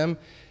rid of them,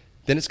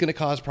 then it's going to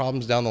cause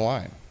problems down the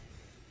line.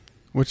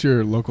 What's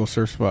your local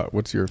surf spot?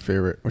 What's your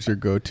favorite? What's your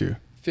go-to?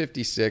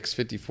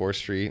 54th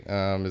Street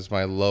is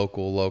my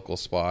local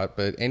spot,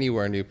 but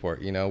anywhere in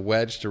Newport, you know,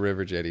 wedge to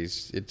river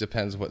jetties. It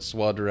depends what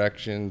swell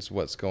directions,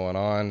 what's going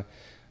on.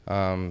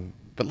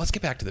 But let's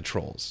get back to the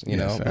trolls, you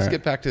know. Let's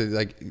get back to,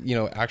 like, you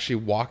know, actually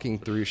walking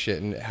through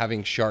shit and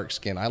having shark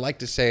skin. I like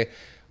to say,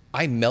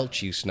 I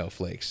melt you,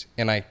 snowflakes,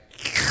 and I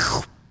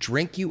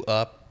drink you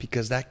up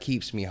because that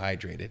keeps me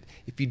hydrated.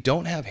 If you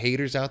don't have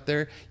haters out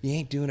there, you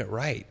ain't doing it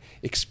right,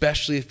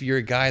 especially if you're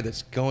a guy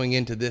that's going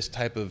into this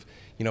type of,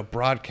 you know,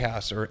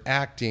 broadcast or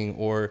acting,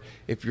 or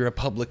if you're a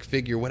public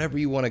figure, whatever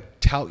you want to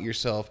tout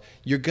yourself,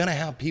 you're going to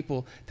have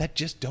people that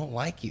just don't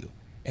like you.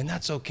 And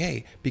that's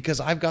okay, because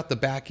I've got the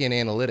back-end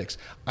analytics.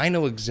 I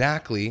know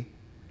exactly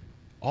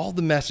all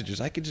the messages.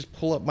 I could just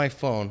pull up my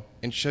phone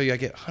and show you I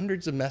get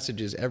hundreds of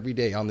messages every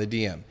day on the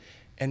DM.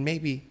 And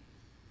maybe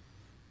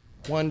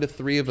 1 to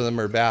 3 of them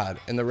are bad,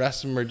 and the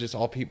rest of them are just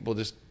all people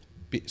just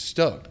be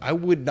stoked. I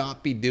would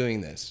not be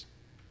doing this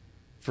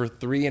for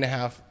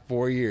 3.5,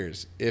 4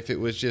 years if it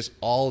was just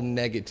all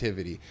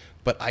negativity.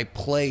 But I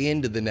play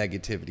into the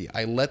negativity.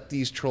 I let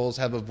these trolls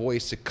have a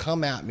voice to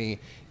come at me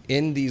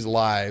in these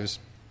lives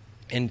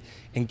and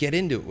get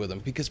into it with them,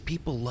 because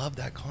people love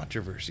that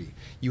controversy.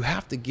 You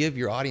have to give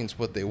your audience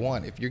what they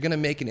want. If you're going to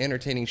make an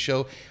entertaining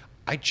show,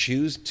 I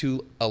choose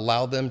to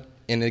allow them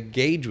and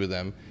engage with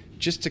them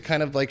just to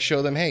kind of like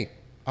show them, hey,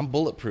 I'm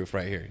bulletproof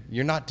right here.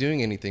 You're not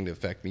doing anything to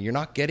affect me. You're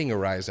not getting a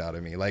rise out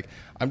of me. Like,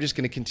 I'm just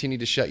going to continue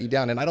to shut you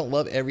down. And I don't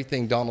love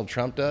everything Donald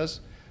Trump does.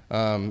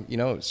 You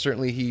know,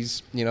 certainly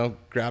he's, you know,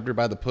 grabbed her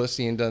by the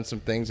pussy and done some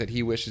things that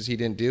he wishes he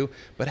didn't do.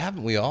 But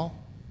haven't we all?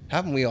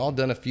 Haven't we all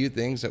done a few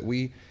things that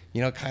we,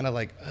 you know, kind of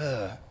like,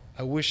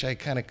 I wish I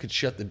kind of could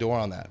shut the door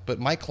on that. But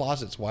my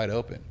closet's wide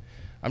open.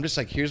 I'm just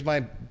like, here's my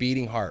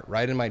beating heart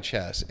right in my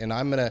chest, and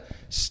I'm going to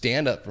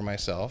stand up for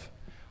myself.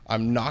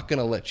 I'm not going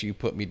to let you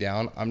put me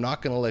down. I'm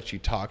not going to let you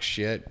talk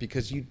shit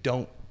because you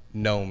don't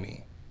know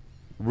me.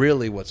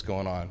 Really what's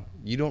going on.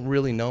 You don't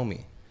really know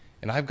me.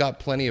 And I've got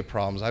plenty of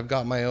problems. I've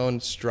got my own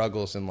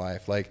struggles in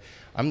life. Like,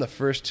 I'm the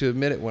first to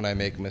admit it when I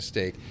make a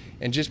mistake.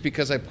 And just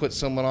because I put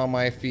someone on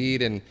my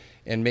feed and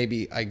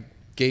maybe I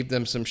gave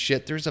them some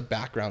shit, there's a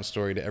background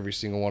story to every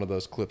single one of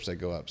those clips that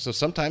go up. So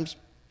sometimes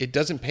it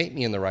doesn't paint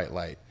me in the right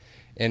light.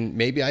 And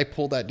maybe I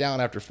pulled that down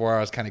after 4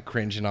 hours, kind of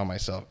cringing on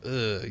myself,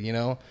 you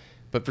know?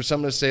 But for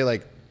someone to say,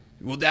 like,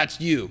 well,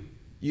 that's you.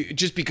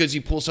 Just because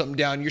you pull something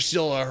down, you're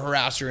still a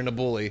harasser and a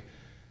bully.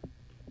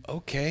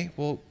 Okay,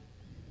 well,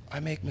 I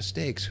make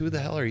mistakes. Who the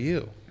hell are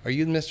you? Are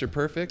you Mr.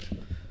 Perfect?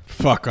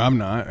 Fuck, I'm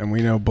not, and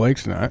we know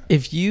Blake's not.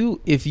 If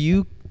you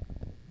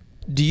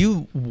do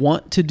you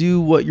want to do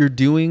what you're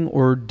doing,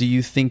 or do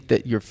you think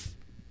that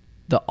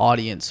the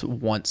audience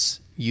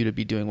wants you to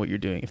be doing what you're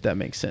doing, if that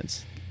makes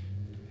sense?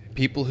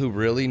 People who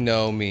really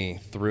know me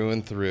through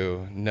and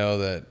through know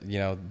that, you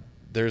know,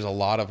 there's a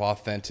lot of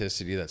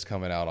authenticity that's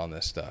coming out on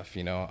this stuff.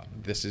 You know,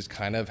 this is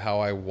kind of how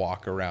I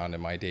walk around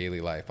in my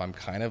daily life. I'm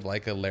kind of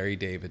like a Larry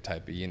David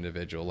type of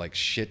individual. Like,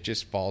 shit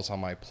just falls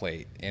on my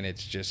plate, and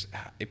it's just,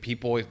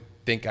 people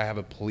think I have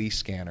a police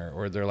scanner,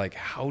 or they're like,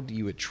 how do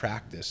you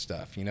attract this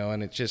stuff? You know,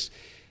 and it's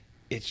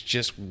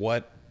just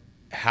what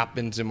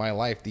happens in my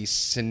life. These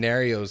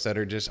scenarios that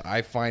are just,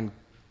 I find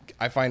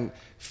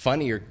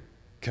funny or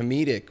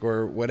comedic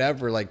or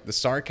whatever, like the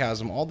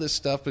sarcasm, all this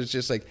stuff is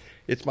just like,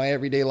 it's my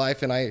everyday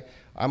life, and I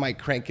might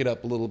crank it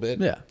up a little bit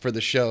for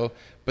the show.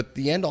 But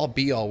the end all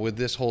be all with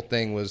this whole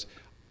thing was,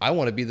 I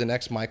want to be the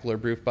next Michael or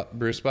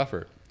Bruce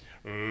Buffer.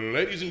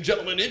 Ladies and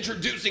gentlemen,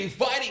 introducing,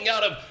 fighting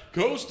out of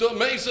Costa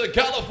Mesa,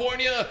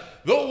 California,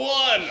 the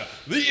one,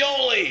 the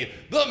only,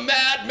 the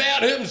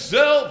madman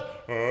himself,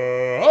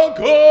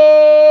 Uncle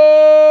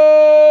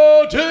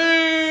Tito!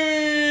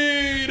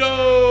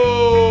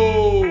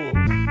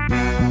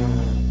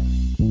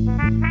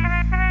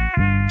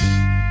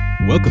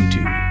 Welcome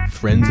to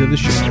Friends of the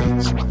Show.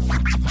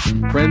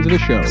 Friends of the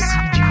Show.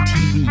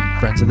 CGTV.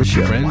 Friends of the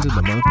Show. Friends of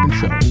the motherfucking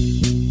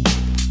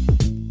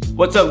show.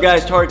 What's up,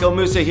 guys? Tariq El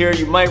Moussa here.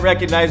 You might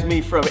recognize me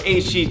from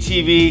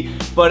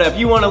HGTV, but if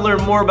you want to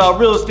learn more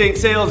about real estate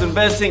sales,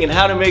 investing, and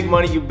how to make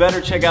money, you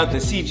better check out the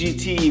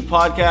CGTE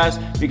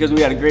podcast, because we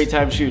had a great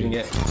time shooting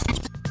it.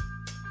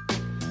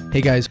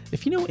 Hey guys,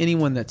 if you know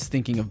anyone that's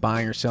thinking of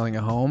buying or selling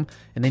a home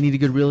and they need a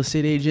good real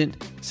estate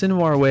agent, send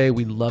them our way.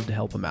 We'd love to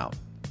help them out.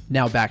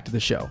 Now back to the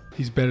show.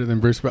 He's better than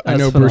Bruce Buffer. I That's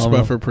know phenomenal.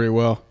 Bruce Buffer pretty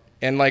well.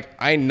 And like,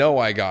 I know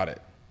I got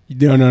it.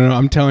 No.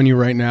 I'm telling you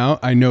right now,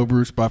 I know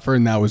Bruce Buffer,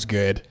 and that was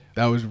good.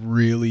 That was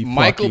really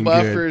Michael fucking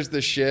Buffer's good.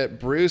 the shit.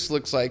 Bruce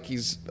looks like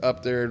he's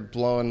up there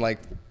blowing like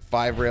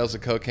 5 rails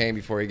of cocaine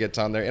before he gets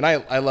on there. And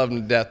I love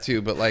him to death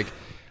too, but like,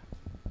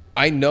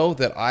 I know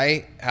that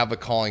I have a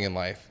calling in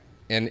life,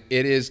 and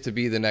it is to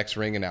be the next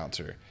ring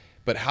announcer.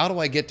 But how do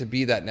I get to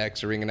be that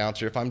next ring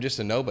announcer if I'm just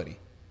a nobody?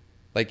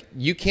 Like,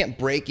 you can't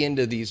break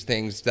into these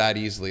things that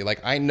easily. Like,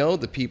 I know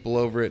the people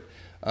over at,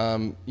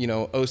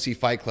 OC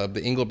Fight Club,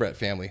 the Engelbrecht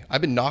family.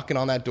 I've been knocking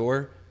on that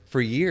door for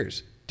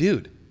years.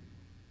 Dude,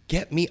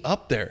 get me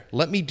up there.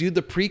 Let me do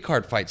the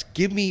pre-card fights.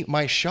 Give me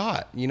my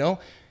shot, you know?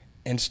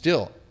 And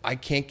still, I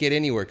can't get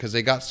anywhere because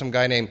they got some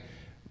guy named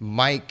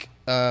Mike,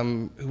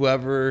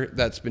 whoever,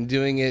 that's been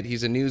doing it.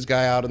 He's a news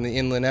guy out in the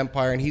Inland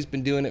Empire, and he's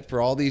been doing it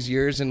for all these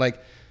years. And like,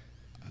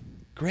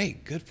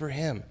 great, good for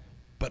him.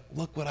 But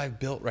look what I've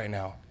built right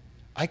now.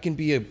 I can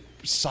be a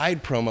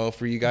side promo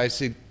for you guys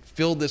to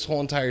fill this whole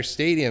entire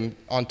stadium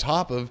on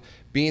top of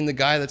being the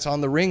guy that's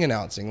on the ring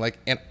announcing. Like,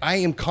 and I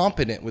am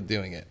competent with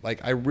doing it.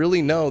 Like, I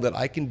really know that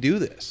I can do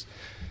this.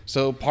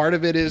 So part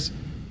of it is,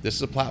 this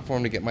is a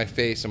platform to get my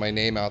face and my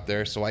name out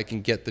there so I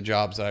can get the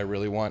jobs that I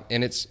really want.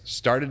 And it's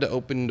started to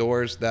open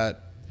doors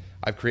that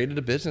I've created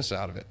a business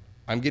out of it.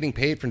 I'm getting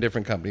paid from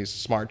different companies.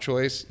 Smart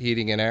Choice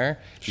Heating and Air.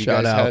 You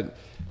Shout guys out. had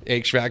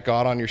HVAC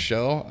God on your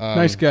show.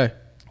 Nice guy.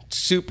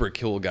 Super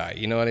cool guy,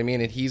 you know what I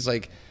mean? And he's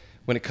like,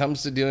 when it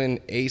comes to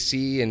doing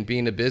AC and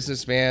being a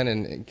businessman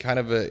and kind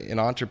of an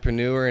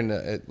entrepreneur and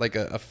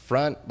a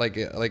front,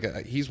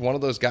 he's one of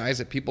those guys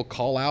that people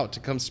call out to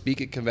come speak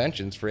at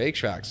conventions for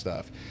HVAC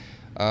stuff.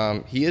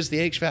 He is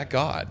the HVAC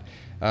God.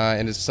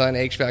 And his son,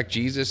 HVAC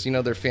Jesus, you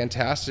know, they're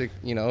fantastic,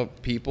 you know,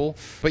 people.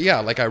 But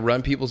yeah, like, I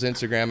run people's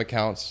Instagram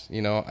accounts,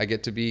 you know, I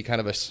get to be kind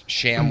of a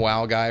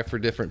ShamWow guy for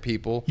different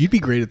people. You'd be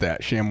great at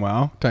that,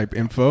 ShamWow type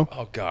info.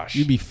 Oh gosh.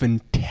 You'd be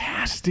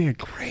fantastic.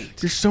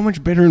 Great. You're so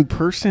much better in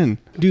person.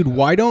 Dude,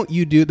 why don't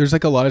you there's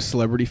like a lot of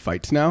celebrity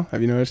fights now.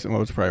 Have you noticed?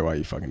 Well, it's probably why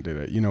you fucking did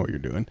it. You know what you're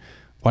doing.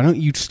 Why don't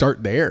you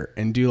start there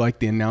and do like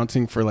the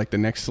announcing for like the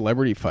next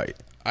celebrity fight?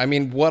 I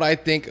mean, what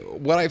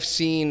I've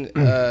seen,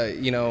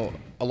 you know,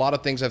 a lot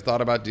of things I've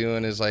thought about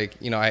doing is like,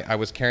 you know, I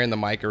was carrying the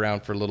mic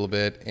around for a little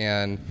bit,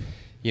 and,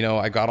 you know,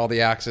 I got all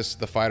the access to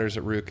the fighters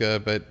at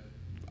RVCA, but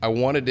I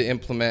wanted to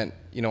implement,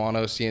 you know, on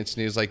OC Instant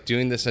News, like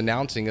doing this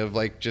announcing of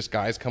like just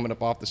guys coming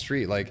up off the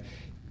street. Like,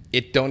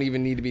 it don't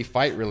even need to be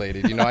fight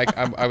related. You know,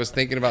 I was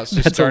thinking about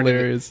just That's starting,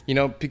 hilarious. you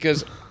know,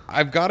 because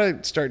I've got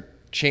to start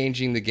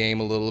changing the game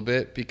a little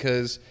bit,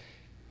 because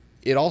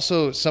it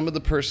also, some of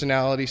the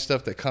personality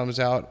stuff that comes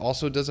out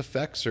also does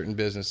affect certain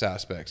business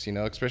aspects, you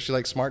know, especially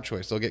like Smart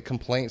Choice. They'll get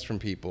complaints from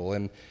people.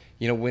 And,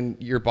 you know, when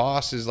your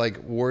boss is like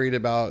worried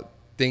about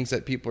things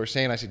that people are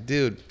saying, I said,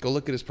 dude, go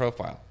look at his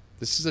profile.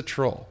 This is a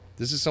troll.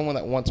 This is someone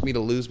that wants me to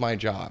lose my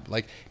job.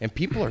 Like, and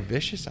people are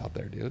vicious out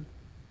there, dude.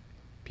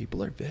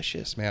 People are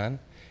vicious, man.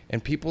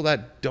 And people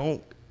that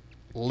don't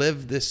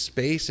live this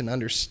space and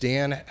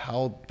understand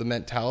how the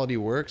mentality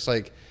works,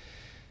 like,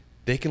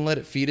 they can let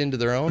it feed into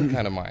their own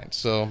kind of mind.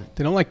 So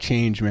they don't like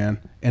change, man.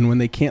 And when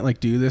they can't like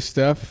do this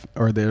stuff,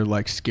 or they're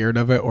like scared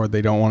of it, or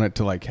they don't want it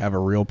to like have a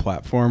real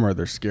platform, or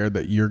they're scared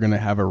that you're going to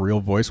have a real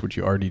voice, which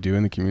you already do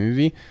in the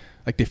community,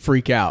 like they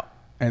freak out.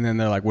 And then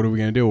they're like, what are we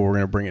going to do? Well, we're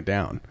going to bring it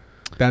down.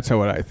 That's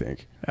what I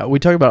think. We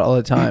talk about it all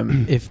the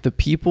time. If the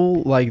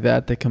people like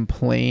that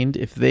complained,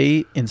 if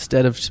they,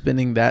 instead of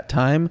spending that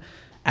time,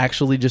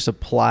 actually just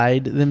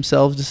applied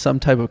themselves to some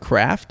type of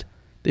craft,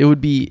 they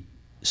would be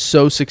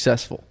so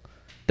successful.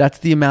 That's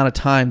the amount of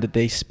time that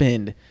they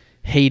spend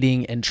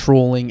hating and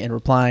trolling and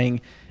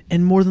replying.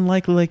 And more than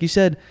likely, like you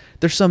said,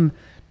 there's some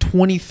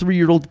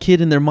 23-year-old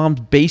kid in their mom's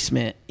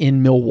basement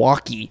in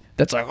Milwaukee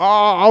that's like, oh,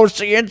 I was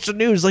seeing Instant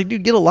News. Like,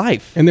 dude, get a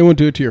life. And they won't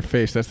do it to your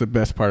face. That's the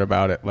best part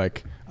about it.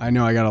 Like, I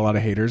know I got a lot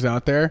of haters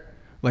out there.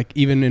 Like,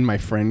 even in my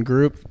friend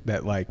group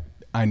that, like,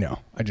 I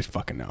just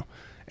fucking know.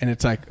 And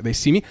it's like, they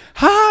see me,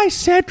 hi,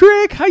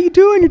 Cedric, how you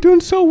doing? You're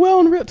doing so well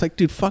in real. It's like,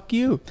 dude, fuck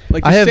you.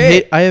 Like, I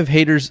have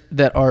haters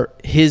that are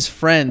his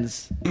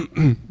friends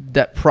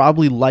that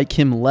probably like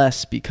him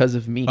less because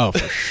of me. Oh,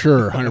 for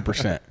sure,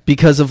 100%.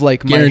 Because of,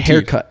 like, my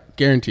haircut.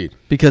 Guaranteed.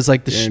 Because,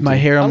 like, my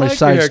hair on my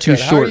side is too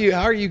short.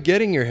 How are you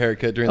getting your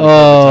haircut during the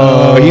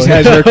Oh, he's had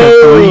his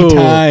haircut 3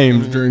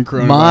 times during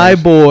coronavirus. My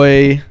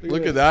boy.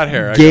 Look at that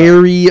hair.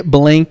 Gary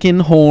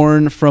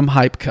Blankenhorn from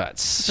Hype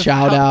Cuts.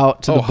 Shout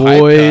out to the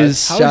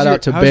boys. Shout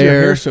out to How's Bear.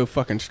 Your hair so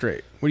fucking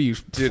straight? What do you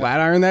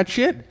flat iron that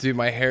shit? Dude,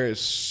 my hair is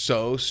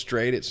so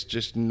straight. It's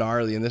just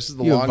gnarly. And this is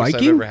the You a longest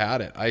I've Viking? ever had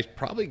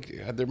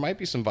it. There might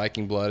be some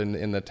Viking blood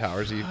in the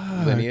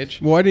Towersy lineage.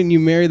 Why didn't you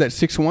marry that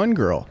 6'1"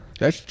 girl?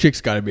 That chick's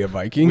got to be a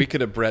Viking. We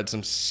could have bred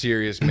some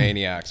serious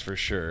maniacs for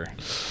sure.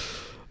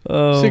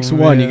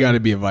 6'1", you got to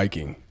be a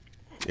Viking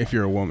if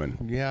you're a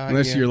woman. Yeah.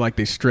 Unless you're like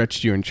they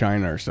stretched you in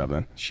China or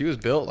something. She was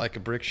built like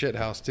a brick shit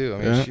house too.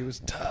 I mean, she was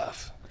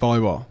tough.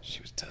 Volleyball.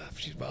 She was tough.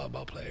 She's a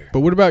volleyball player.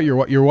 But what about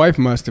your wife?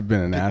 Must have been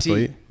an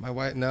athlete. My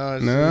wife, no.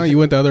 No, you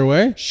went the other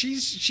way.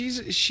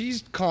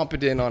 She's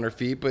competent on her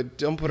feet, but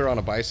don't put her on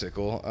a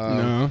bicycle.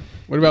 No.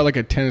 What about like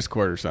a tennis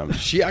court or something?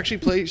 She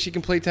actually she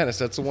can play tennis.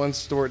 That's the one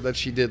sport that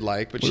she did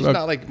like, but she's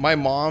not like my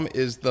mom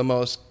is the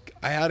most.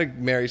 I had to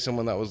marry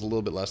someone that was a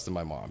little bit less than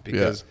my mom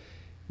because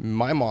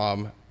my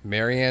mom,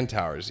 Marianne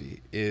Towersy,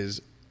 is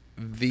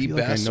the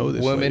best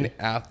woman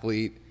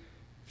athlete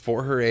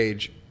for her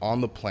age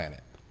on the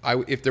planet.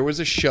 If there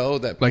was a show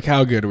that... Like,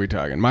 how good are we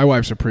talking? My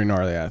wife's a pretty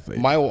gnarly athlete.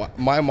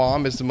 My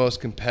mom is the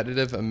most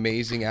competitive,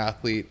 amazing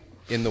athlete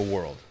in the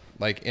world.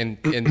 Like, and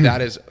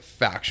that is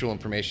factual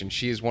information.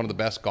 She is one of the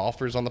best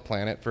golfers on the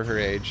planet for her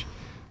age.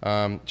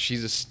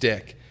 She's a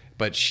stick.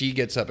 But she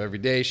gets up every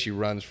day. She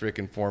runs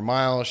freaking 4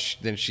 miles.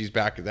 Then she's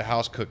back at the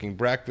house cooking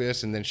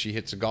breakfast. And then she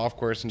hits a golf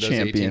course and does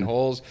 18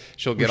 holes.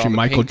 She'll get on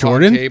the ping pong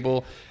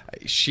table.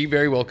 She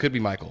very well could be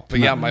Michael.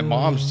 But yeah, my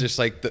mom's just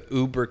like the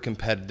uber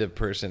competitive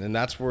person. And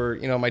that's where,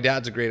 you know, my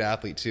dad's a great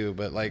athlete too.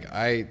 But like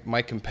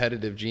my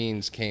competitive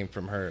genes came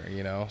from her,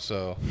 you know,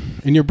 so.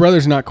 And your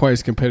brother's not quite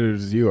as competitive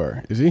as you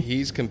are, is he?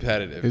 He's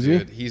competitive,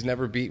 dude. He's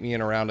never beat me in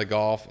a round of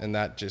golf. And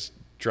that just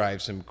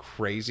drives him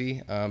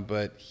crazy.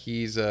 But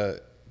he's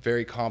a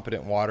very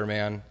competent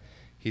waterman.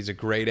 He's a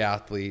great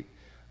athlete.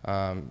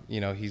 You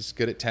know, he's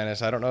good at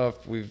tennis. I don't know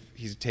if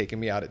he's taken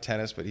me out at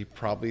tennis, but he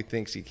probably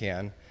thinks he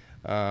can.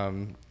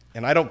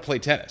 And I don't play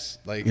tennis.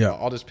 Like,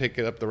 I'll just pick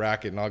it up the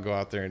racket and I'll go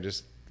out there and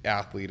just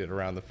athlete it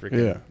around the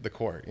freaking the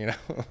court, you know?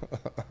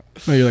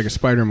 No, you're like a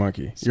spider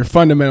monkey. Your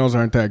fundamentals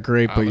aren't that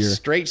great, but you're a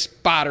straight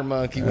spider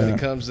monkey when it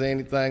comes to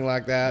anything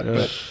like that.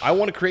 But I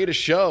want to create a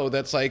show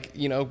that's like,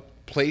 you know,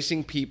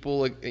 placing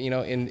people, you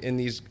know, in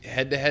these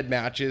head-to-head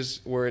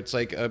matches where it's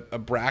like a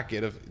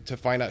bracket to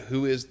find out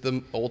who is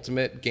the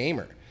ultimate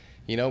gamer.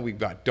 You know, we've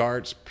got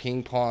darts,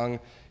 ping pong.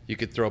 You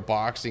could throw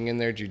boxing in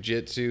there,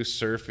 jiu-jitsu,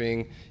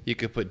 surfing. You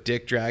could put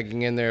dick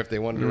dragging in there if they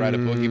wanted to ride a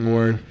boogie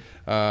board.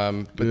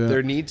 But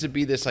there needs to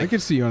be this, like, I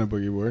could see you on a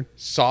boogie board.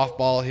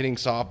 Softball, hitting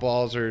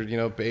softballs, or, you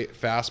know,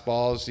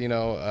 fastballs. You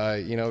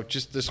know,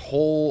 just this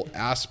whole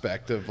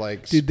aspect of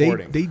like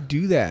sporting. They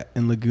do that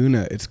in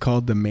Laguna. It's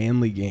called the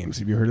Manly Games.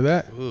 Have you heard of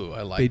that? Ooh,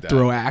 I like that. They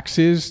throw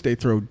axes. They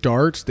throw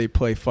darts. They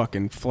play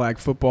fucking flag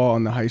football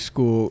on the high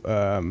school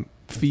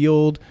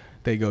field.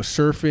 They go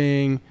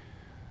surfing.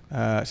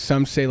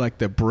 Some say like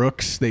the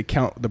Brooks. They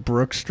count the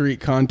Brooks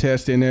Street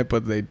contest in it,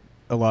 but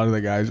a lot of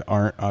the guys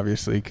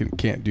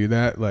can't do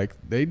that. Like,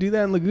 they do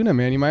that in Laguna,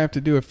 man. You might have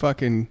to do a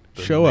fucking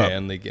show up.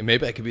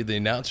 Maybe I could be the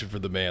announcer for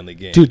the Manly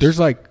Games. Dude, there's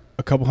like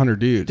a couple hundred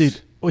dudes.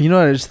 Dude, well, you know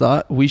what I just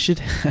thought? We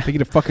should they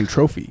get a fucking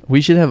trophy.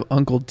 We should have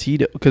Uncle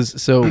Tito, because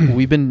this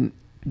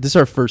is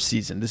our first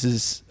season.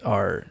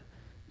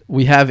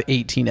 we have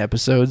 18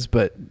 episodes,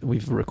 but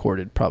we've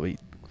recorded probably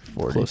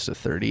 40. Close to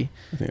 30.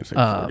 I think it's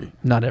like 40.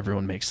 Not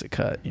everyone makes the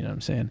cut, you know what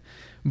I'm saying?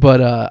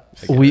 But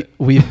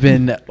we've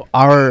been,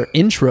 our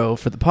intro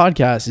for the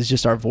podcast is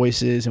just our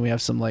voices, and we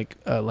have some like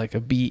a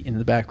beat in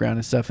the background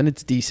and stuff, and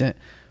it's decent.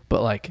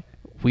 But like,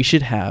 we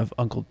should have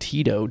Uncle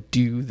Tito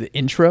do the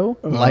intro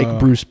like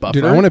Bruce Buffer.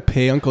 Dude, I want to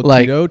pay Uncle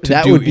like, Tito to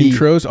that do would be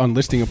intros on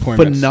listing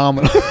appointments.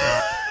 phenomenal.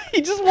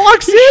 He just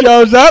walks in,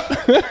 shows up.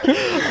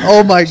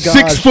 Oh my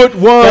god, 6'1",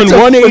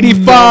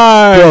 185.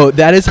 Bro,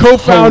 that is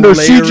co-founder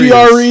hilarious.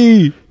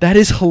 CGRE. That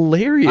is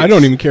hilarious. I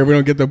don't even care if we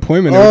don't get the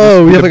appointment.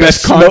 Oh, we have the like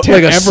best a content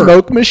like a ever.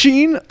 smoke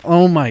machine.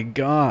 Oh my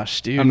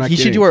gosh, dude! I'm not he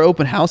should kidding. do our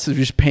open houses.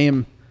 We just pay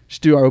him.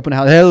 Just do our open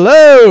house.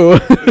 Hello,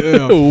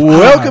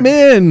 welcome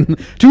in.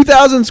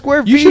 2,000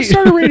 square feet. You should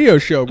start a radio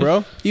show,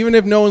 bro. Even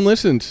if no one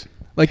listens.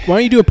 Like, why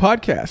don't you do a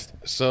podcast?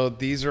 So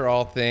these are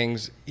all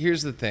things.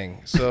 Here's the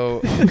thing.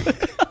 So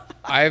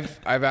I've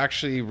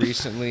actually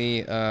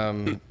recently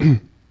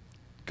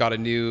got a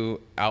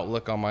new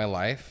outlook on my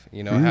life.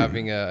 You know,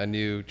 having a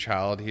new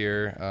child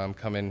here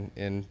coming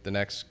in the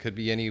next, could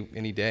be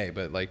any day,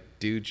 but like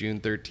due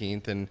June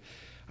 13th. And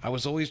I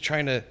was always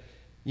trying to,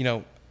 you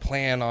know,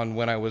 plan on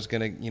when I was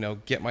gonna, you know,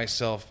 get my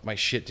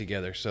shit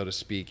together, so to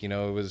speak. You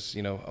know, it was,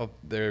 you know,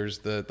 there's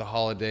the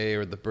holiday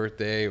or the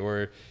birthday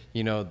or,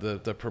 you know,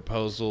 the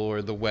proposal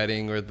or the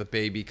wedding or the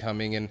baby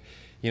coming, and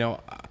you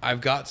know,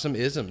 I've got some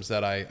isms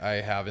that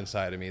I have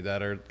inside of me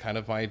that are kind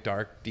of my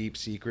dark, deep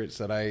secrets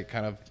that I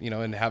kind of, you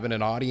know, and having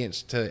an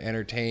audience to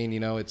entertain,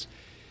 you know, it's,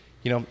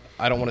 you know,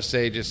 I don't want to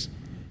say just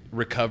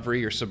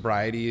recovery or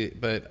sobriety,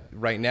 but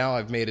right now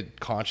I've made a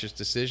conscious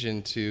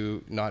decision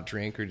to not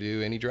drink or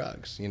do any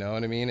drugs, you know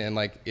what I mean? And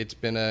like, it's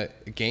been a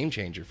game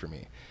changer for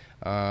me.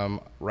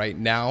 Right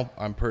now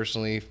I'm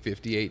personally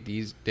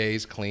 58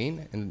 days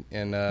clean,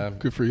 and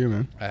Good for you,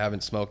 man. I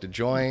haven't smoked a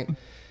joint,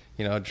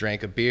 you know,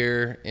 drank a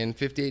beer in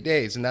 58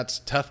 days. And that's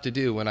tough to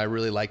do when I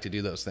really like to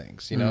do those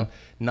things, you know,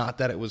 not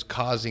that it was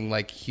causing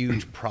like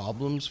huge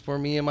problems for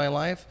me in my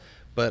life,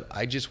 but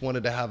I just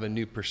wanted to have a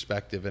new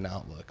perspective and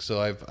outlook.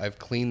 So I've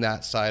cleaned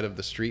that side of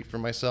the street for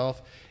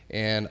myself,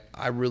 and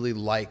I really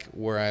like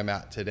where I'm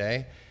at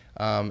today.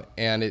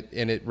 And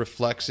it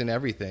reflects in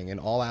everything, in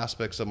all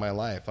aspects of my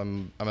life.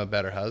 I'm a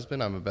better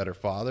husband. I'm a better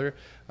father.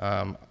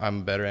 I'm a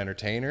better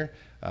entertainer.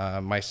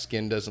 My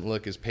skin doesn't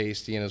look as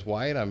pasty and as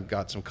white. I've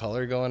got some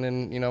color going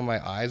in, you know,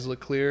 my eyes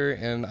look clear,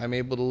 and I'm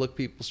able to look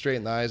people straight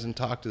in the eyes and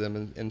talk to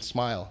them and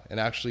smile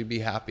and actually be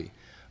happy.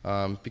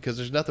 Because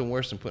there's nothing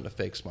worse than putting a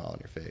fake smile on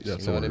your face.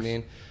 That's you know the what I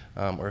mean?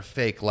 Or a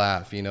fake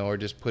laugh, you know, or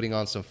just putting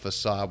on some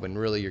facade when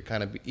really you're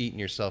kind of eating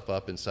yourself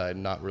up inside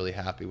and not really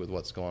happy with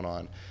what's going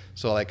on.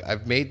 So like,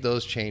 I've made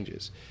those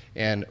changes,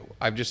 and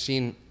I've just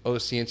seen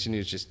OCNC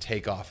News just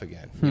take off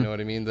again. You know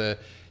what I mean?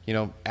 You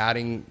know,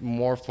 adding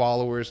more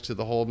followers to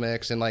the whole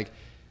mix, and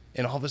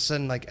all of a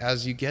sudden, like,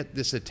 as you get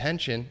this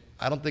attention,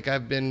 I don't think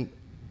I've been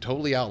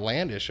totally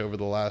outlandish over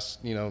the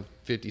last, you know,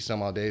 50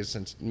 some odd days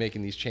since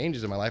making these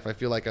changes in my life. I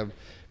feel like I've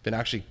been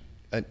actually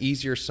an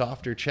easier,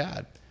 softer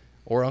Chad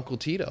or Uncle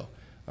Tito.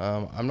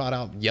 I'm not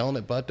out yelling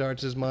at butt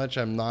darts as much.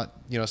 I'm not,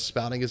 you know,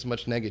 spouting as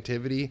much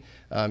negativity.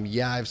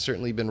 Yeah, I've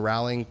certainly been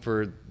rallying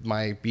for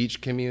my beach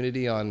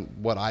community on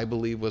what I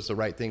believe was the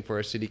right thing for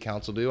our city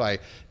council to do. I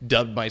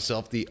dubbed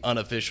myself the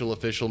unofficial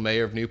official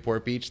mayor of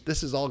Newport Beach.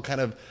 This is all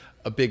kind of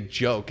a big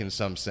joke in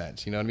some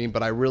sense, you know what I mean?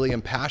 But I really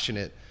am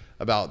passionate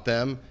about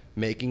them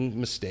making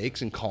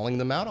mistakes and calling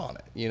them out on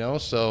it, you know?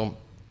 So,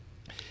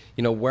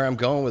 you know, where I'm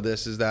going with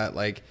this is that,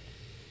 like,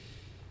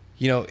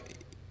 you know,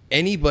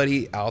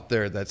 anybody out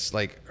there that's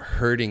like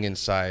hurting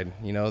inside,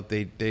 you know,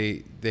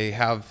 they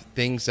have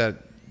things that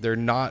they're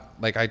not,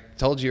 like I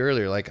told you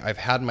earlier, like, I've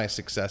had my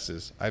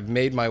successes, I've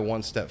made my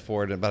one step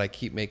forward, but I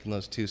keep making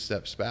those 2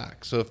 steps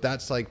back. So if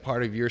that's like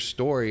part of your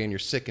story and you're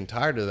sick and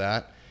tired of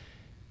that,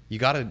 you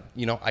got to,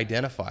 you know,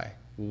 identify,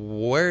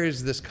 where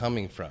is this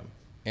coming from?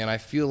 And I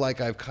feel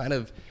like I've kind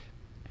of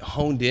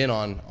honed in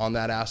on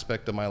that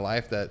aspect of my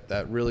life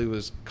that really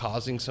was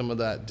causing some of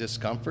that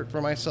discomfort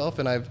for myself.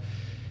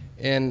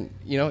 And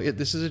you know,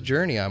 this is a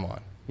journey I'm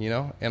on, you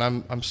know, and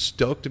I'm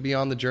stoked to be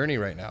on the journey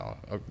right now.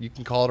 You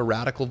can call it a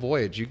radical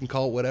voyage. You can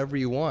call it whatever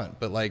you want,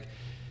 but like,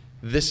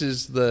 this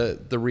is the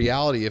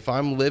reality. If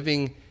I'm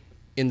living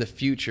in the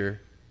future,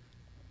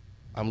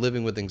 I'm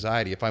living with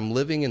anxiety. If I'm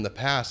living in the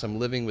past, I'm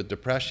living with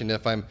depression.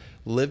 If I'm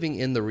living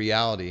in the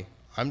reality,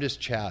 I'm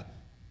just Chad.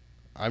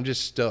 I'm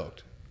just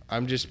stoked.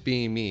 I'm just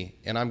being me,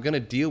 and I'm going to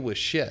deal with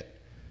shit.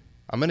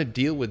 I'm going to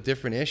deal with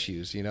different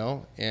issues, you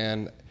know,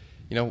 and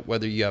you know,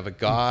 whether you have a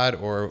God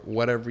or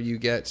whatever you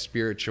get,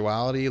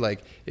 spirituality,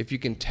 like, if you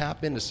can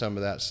tap into some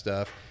of that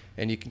stuff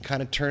and you can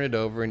kind of turn it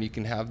over and you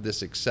can have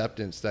this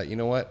acceptance that, you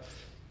know what,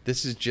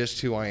 this is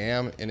just who I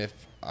am. And if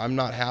I'm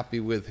not happy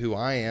with who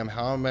I am,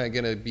 how am I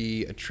going to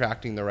be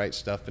attracting the right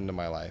stuff into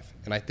my life?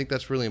 And I think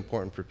that's really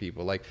important for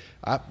people. Like,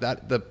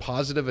 the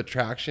positive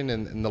attraction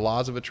and the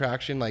laws of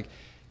attraction, like,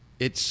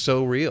 it's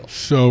so real.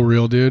 So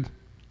real, dude.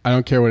 I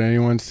don't care what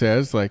anyone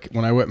says. Like,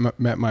 when I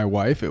met my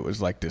wife, it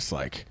was like this,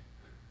 like,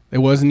 It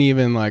wasn't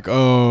even like,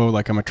 oh,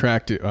 like I'm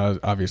attracted.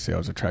 Obviously, I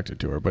was attracted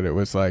to her, but it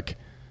was like,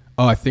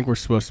 oh, I think we're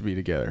supposed to be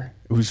together.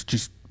 It was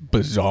just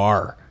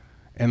bizarre.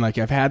 And like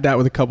I've had that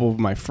with a couple of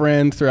my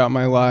friends throughout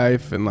my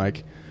life, and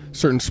like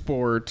certain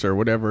sports or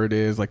whatever it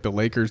is. Like the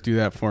Lakers do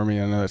that for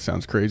me. I know that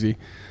sounds crazy,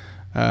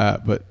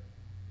 but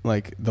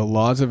like the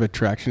laws of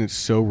attraction, it's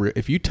so real.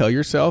 If you tell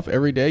yourself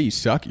every day you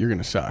suck, you're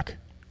gonna suck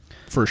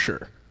for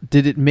sure.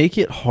 Did it make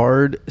it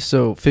hard?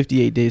 So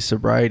 58 days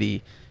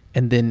sobriety,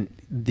 and then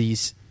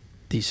these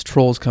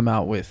trolls come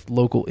out with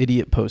local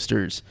idiot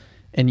posters,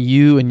 and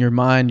you in your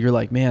mind, you're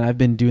like, man, I've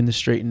been doing the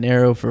straight and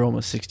narrow for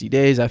almost 60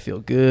 days. I feel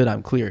good.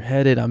 I'm clear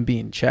headed. I'm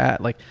being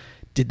chat. Like,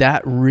 did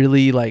that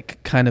really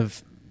like kind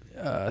of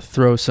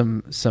throw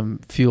some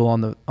fuel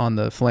on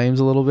the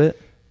flames a little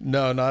bit?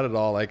 No, not at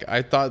all. Like,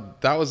 I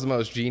thought that was the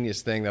most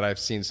genius thing that I've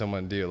seen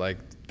someone do. Like,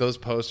 those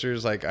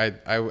posters, like, I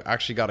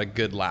actually got a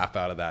good laugh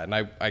out of that. And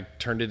I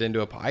turned it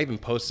into I even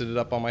posted it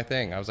up on my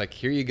thing. I was like,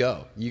 here you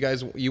go. You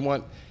guys, you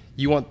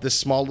want this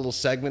small little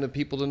segment of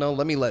people to know?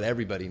 Let me let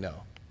everybody know,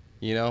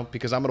 you know,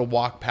 because I'm going to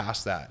walk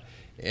past that.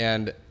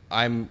 And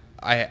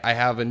I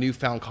have a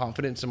newfound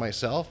confidence in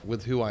myself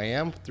with who I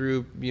am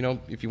through, you know,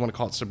 if you want to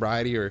call it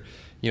sobriety or,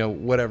 you know,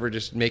 whatever,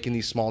 just making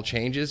these small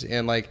changes.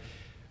 And like,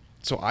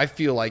 so I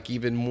feel like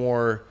even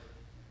more,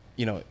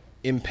 you know,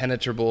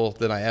 impenetrable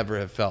than I ever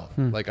have felt.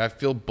 Like I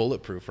feel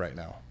bulletproof right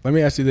now. Let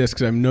me ask you this,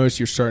 because I've noticed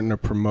you're starting to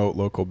promote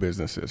local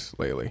businesses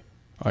lately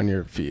on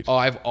your feed. Oh,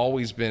 I've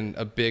always been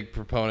a big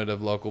proponent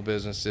of local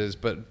businesses,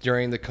 but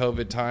during the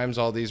COVID times,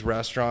 all these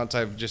restaurants,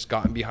 I've just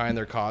gotten behind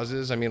their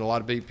causes. I mean, a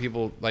lot of big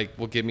people like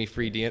will give me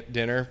free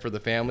dinner for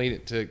the family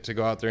to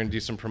go out there and do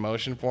some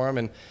promotion for them.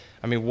 And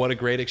I mean, what a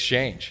great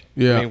exchange.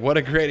 Yeah. I mean, what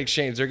a great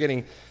exchange. They're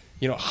getting,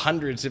 you know,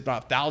 hundreds, if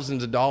not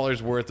thousands of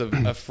dollars worth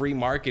of free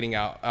marketing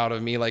out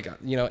of me. Like,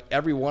 you know,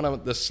 every one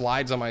of the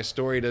slides on my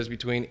story does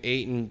between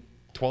 8,000 and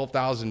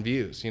 12,000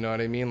 views. You know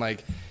what I mean?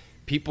 Like,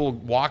 people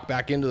walk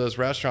back into those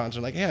restaurants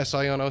and like, hey, I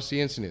saw you on OC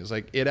Instant News.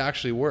 Like, it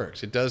actually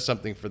works. It does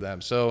something for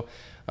them. So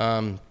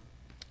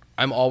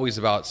I'm always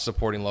about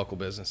supporting local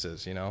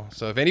businesses, you know.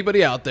 So if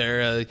anybody out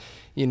there,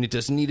 you know, it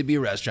doesn't need to be a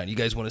restaurant. You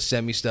guys want to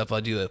send me stuff, I'll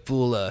do a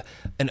full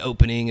an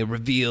opening, a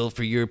reveal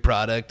for your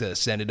product.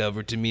 Send it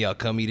over to me. I'll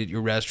come eat at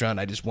your restaurant.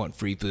 I just want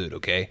free food,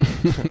 okay?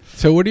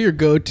 So what are your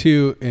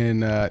go-to in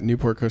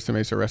Newport Costa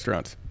Mesa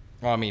restaurants?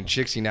 Well, I mean,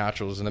 Chixie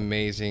Natural is an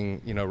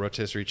amazing, you know,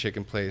 rotisserie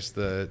chicken place.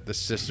 The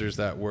sisters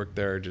that work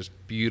there are just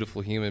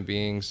beautiful human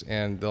beings,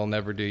 and they'll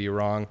never do you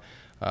wrong.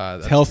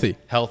 It's healthy.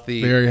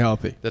 Very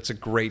healthy. That's a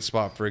great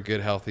spot for a good,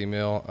 healthy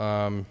meal.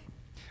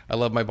 I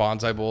love my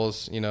bonsai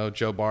bowls. You know,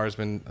 Joe Barr has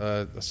been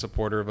a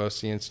supporter of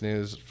OC Instant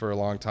News for a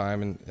long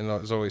time and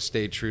has always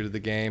stayed true to the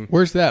game.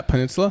 Where's that,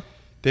 Peninsula?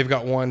 They've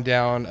got one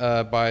down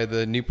by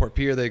the Newport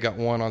Pier. They got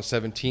one on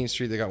 17th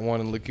Street. They got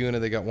one in Laguna.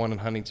 They got one in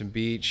Huntington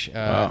Beach.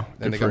 Wow,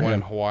 and they got one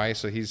in Hawaii.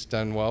 So he's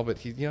done well. But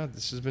he, you know,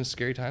 this has been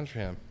scary times for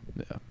him.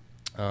 Yeah.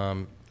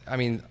 I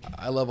mean,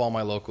 I love all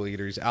my local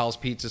eateries. Al's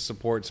Pizza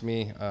supports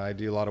me. I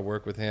do a lot of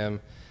work with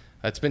him.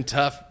 It's been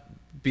tough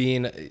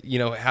being, you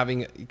know,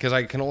 because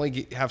I can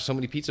only have so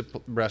many pizza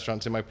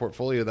restaurants in my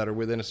portfolio that are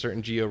within a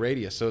certain geo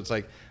radius. So it's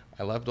like,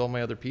 I loved all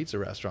my other pizza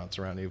restaurants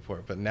around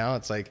Newport, but now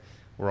it's like,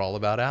 we're all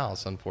about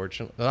Al's,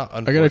 unfortunately.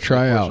 I got to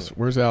try Al's.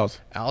 Where's Al's?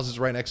 Al's is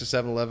right next to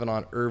 7-Eleven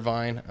on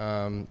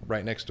Irvine,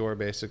 right next door,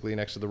 basically,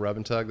 next to the Rub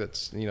and Tug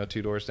that's, you know,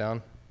 2 doors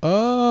down.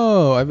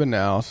 Oh, I've been to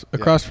Al's.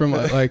 Across from,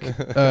 like,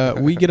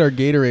 we get our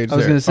Gatorades I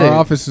was there. gonna say, our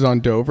office is on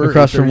Dover.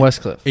 across from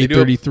Westcliff.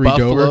 833 Dover.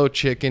 Buffalo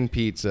chicken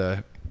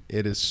pizza.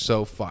 It is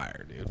so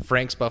fire, dude.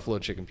 Frank's Buffalo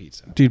chicken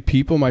pizza.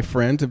 Dude, my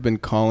friends have been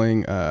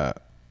calling,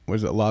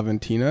 was it La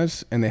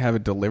Ventina's, and they have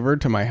it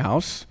delivered to my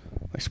house.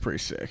 It's pretty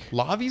sick.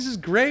 Lavi's is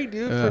great,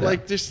 dude. For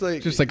like just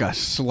like a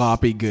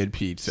sloppy good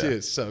pizza. Dude,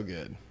 it's so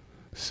good.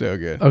 So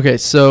good. Okay,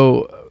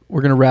 so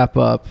we're gonna wrap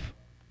up.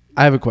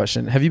 I have a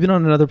question. Have you been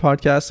on another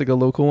podcast, like a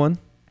local one?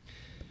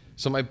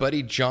 So my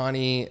buddy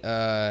Johnny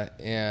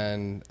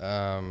and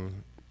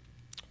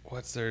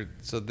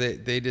so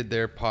they did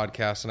their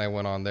podcast and I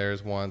went on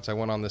theirs once. I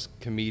went on this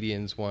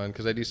comedians one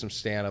because I do some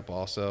stand up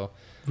also.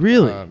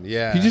 Really?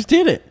 Yeah. You just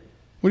did it.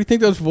 What do you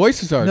think those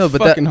voices are? No, it's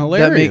but fucking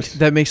hilarious.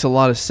 That makes a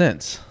lot of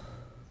sense.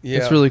 Yeah.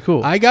 It's really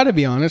cool. I got to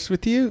be honest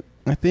with you.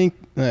 I think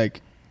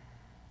like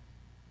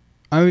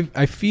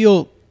I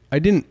feel I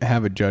didn't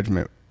have a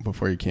judgment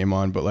before you came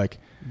on, but like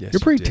Yes, you're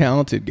pretty you did.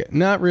 talented.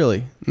 Not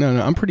really.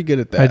 No, I'm pretty good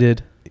at that. I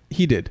did.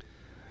 He did.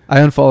 I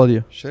unfollowed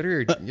you.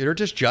 Sugar, you're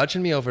just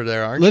judging me over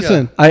there, aren't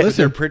Listen, you?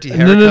 listen. They're pretty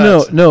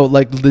haircuts. No,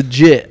 like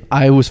legit.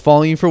 I was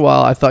following you for a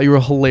while. I thought you were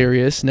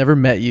hilarious. Never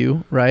met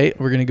you, right?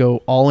 We're gonna go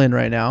all in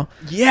right now.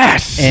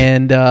 Yes.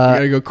 And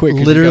gotta go quick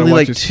 'cause you literally gotta watch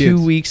like his 2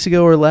 kids. weeks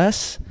ago or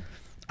less,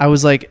 I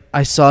was like,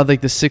 I saw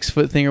like the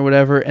 6-foot thing or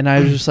whatever, and I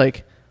was just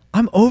like,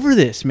 I'm over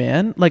this,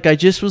 man. Like I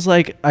just was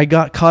like, I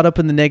got caught up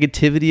in the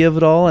negativity of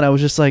it all, and I was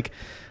just like,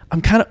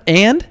 I'm kind of.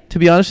 And to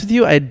be honest with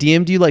you, I had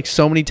DM'd you like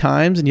so many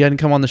times, and you hadn't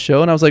come on the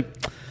show, and I was like,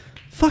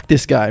 fuck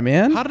this guy,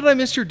 man. How did I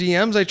miss your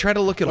DMs? I try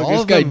to look at all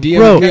this of guy them. DMs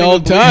Bro, me all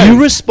the time.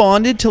 you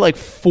responded to like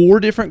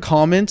 4 different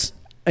comments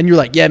and you're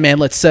like, yeah, man,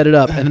 let's set it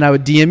up. And then I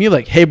would DM you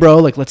like, hey, bro,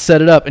 like, let's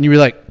set it up. And you were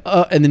like,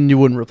 and then you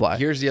wouldn't reply.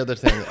 Here's the other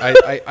thing.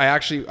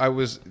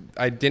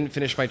 I didn't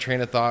finish my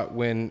train of thought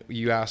when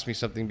you asked me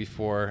something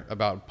before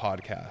about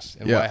podcasts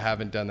and why I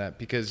haven't done that.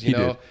 Because, you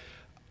know,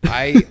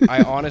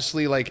 I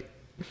honestly, like,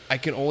 I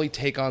can only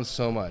take on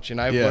so much, and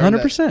I've learned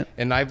 100%.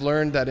 And I've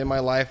learned that in my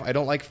life, I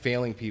don't like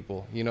failing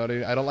people. You know what I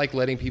mean? I don't like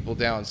letting people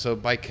down. So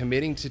by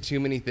committing to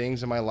too many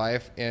things in my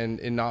life and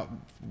not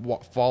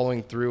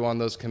following through on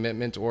those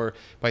commitments, or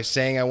by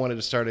saying I wanted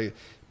to start a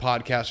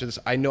podcast or this,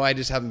 I know I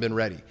just haven't been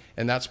ready.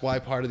 And that's why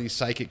part of these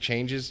psychic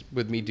changes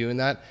with me doing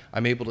that,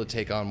 I'm able to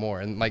take on more.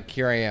 And like,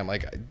 here I am.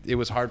 Like, it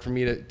was hard for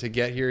me to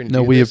get here and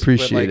do we this,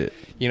 appreciate but, like, it.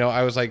 You know,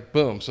 I was like,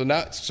 boom.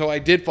 So I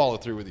did follow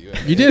through with you.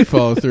 You did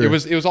follow through.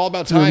 It was all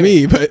about timing.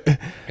 Me, but it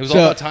was all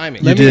about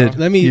timing. Let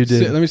me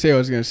say what I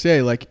was going to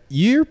say. Like,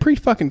 you're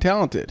pretty fucking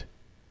talented.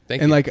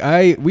 Thank you. And like,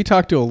 we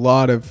talked to a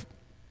lot of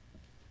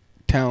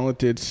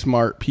talented,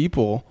 smart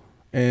people,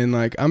 and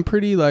like, I'm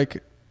pretty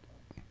like,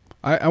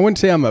 I wouldn't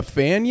say I'm a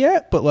fan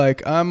yet, but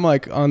like, I'm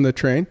like on the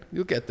train.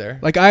 You'll get there.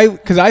 Like,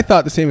 because I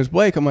thought the same as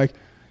Blake. I'm like,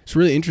 it's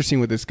really interesting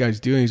what this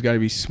guy's doing. He's got to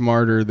be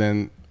smarter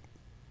than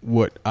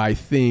what I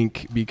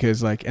think,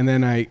 because like, and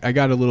then I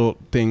got a little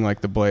thing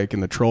like the Blake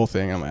and the troll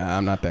thing. I'm like,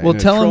 I'm not that. Well,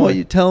 tell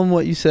him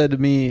what you said to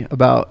me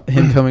about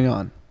him coming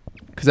on,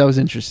 because that was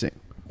interesting.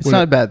 It's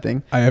not a bad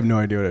thing. I have no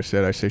idea what I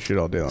said. I say shit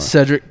all day long.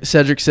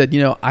 Cedric said, you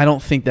know, I don't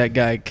think that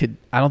guy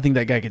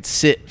could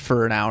sit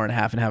for an hour and a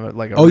half and have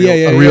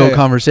a real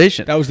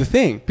conversation. That was the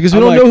thing, because we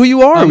don't know who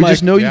you are. We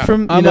just know you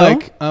from.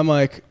 I'm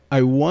like,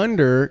 I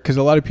wonder, because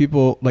a lot of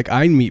people, like,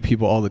 I meet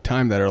people all the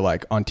time that are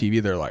like on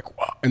TV. They're like,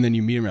 wow, and then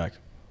you meet them, you're like,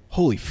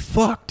 holy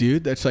fuck,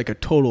 dude, that's like a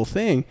total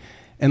thing.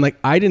 And like,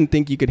 I didn't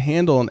think you could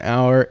handle an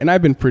hour, and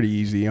I've been pretty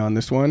easy on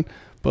this one,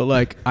 but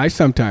like, I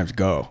sometimes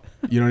go.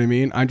 You know what I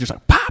mean? I'm just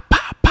like pop,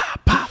 pop,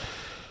 pop, pop,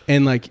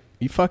 and like,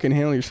 you fucking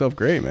handle yourself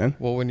great, man.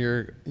 Well, when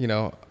you're, you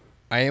know,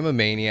 I am a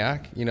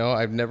maniac. You know,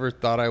 I've never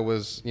thought I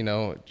was, you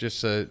know,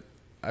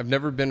 I've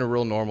never been a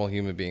real normal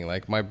human being.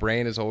 Like, my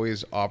brain has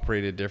always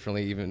operated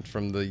differently, even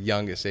from the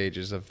youngest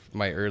ages of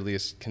my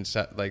earliest things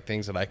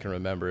that I can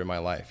remember in my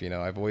life. You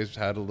know, I've always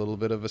had a little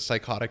bit of a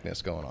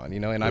psychoticness going on, you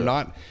know, and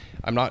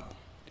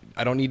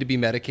I don't need to be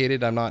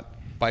medicated. I'm not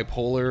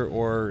bipolar,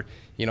 or,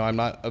 you know, I'm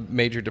not a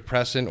major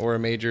depressant or a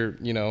major,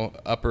 you know,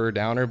 upper or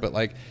downer, but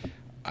like,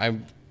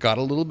 I've got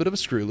a little bit of a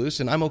screw loose,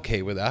 and I'm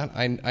okay with that.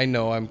 I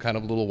know I'm kind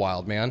of a little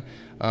wild man.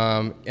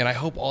 And I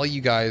hope all you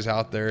guys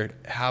out there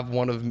have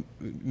one of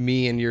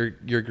me and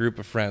your group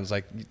of friends,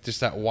 like just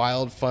that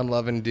wild,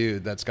 fun-loving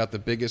dude that's got the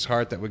biggest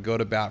heart that would go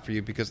to bat for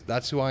you, because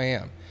that's who I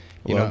am.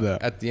 You Love know,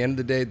 that. At the end of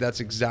the day,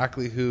 that's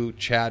exactly who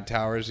Chad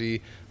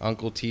Towersy,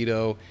 Uncle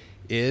Tito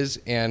is.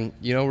 And,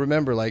 you know,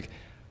 remember, like,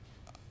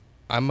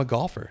 I'm a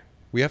golfer.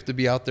 We have to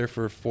be out there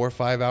for 4 or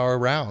 5 hour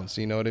rounds.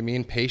 You know what I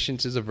mean?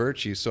 Patience is a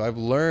virtue. So I've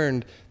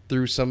learned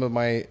through some of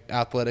my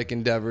athletic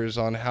endeavors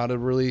on how to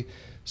really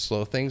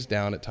slow things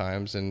down at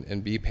times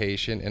and be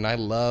patient. And I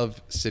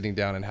love sitting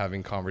down and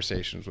having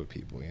conversations with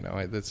people. You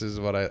know, this is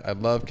what I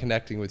love,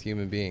 connecting with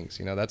human beings.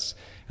 You know, that's,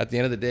 at the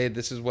end of the day,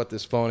 this is what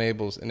this phone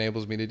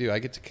enables me to do. I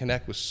get to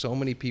connect with so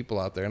many people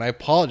out there. And I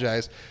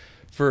apologize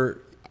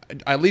for,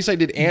 at least I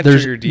did answer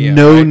your DM.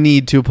 No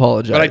need to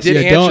apologize. But I did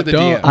answer the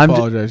DM. Don't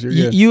apologize. You're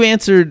good. You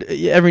answered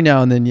every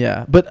now and then,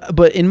 yeah.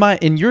 But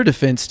in your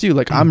defense too,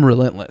 like, I'm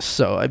relentless.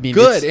 So I mean,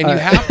 good, and you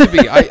have to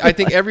be. I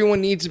think everyone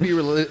needs to be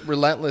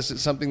relentless at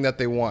something that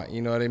they want.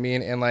 You know what I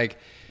mean? And like,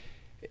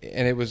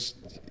 and it was,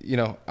 you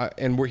know,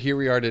 and here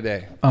we are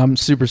today. I'm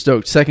super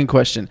stoked. Second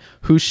question: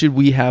 who should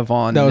we have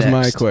on? That was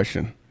next? my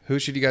question. Who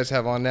should you guys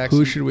have on next?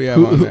 Who should we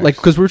have on next? Like,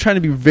 because we're trying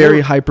to be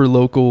very hyper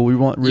local. We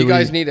want really. You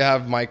guys need to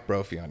have Mike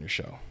Brophy on your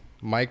show.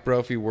 Mike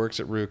Brophy works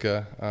at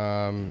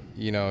RVCA.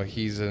 You know,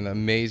 he's an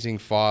amazing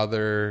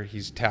father.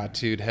 He's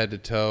tattooed head to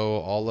toe,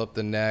 all up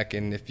the neck.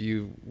 And if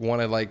you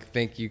want to like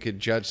think you could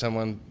judge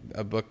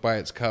a book by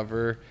its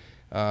cover,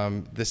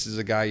 this is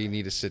a guy you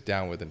need to sit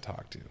down with and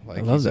talk to.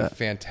 Like, he's a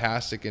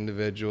fantastic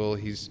individual.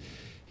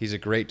 He's a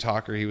great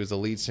talker. He was the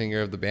lead singer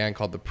of the band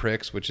called The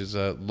Pricks, which is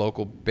a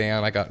local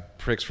band. I got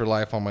Pricks for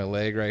Life on my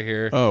leg right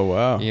here. Oh,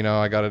 wow. You know,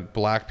 I got a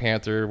Black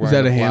Panther wearing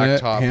that a black henna,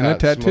 top henna hat,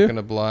 tattoo? smoking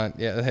a blunt.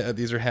 Yeah,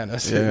 these are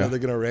hennas. Yeah. They're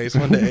going to race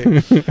one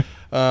day.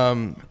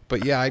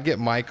 But yeah, I'd get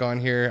Mike on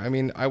here. I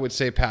mean, I would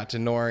say Pat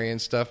Tenori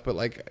and stuff, but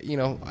like, you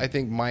know, I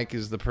think Mike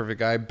is the perfect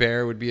guy.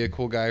 Bear would be a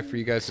cool guy for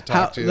you guys to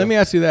talk to. Let me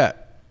ask you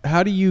that.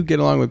 How do you get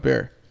along with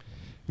Bear?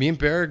 Me and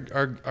Bear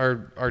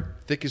are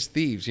thick as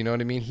thieves, you know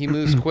what I mean? He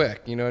moves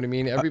quick, you know what I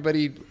mean?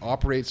 Everybody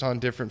operates on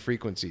different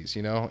frequencies,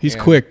 you know? He's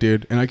quick,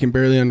 dude, and I can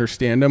barely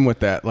understand him with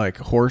that like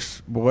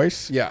hoarse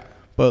voice. Yeah.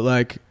 But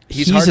like,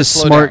 he's a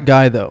smart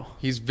guy, though.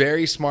 He's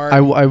very smart.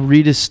 I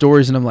read his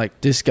stories and I'm like,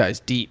 this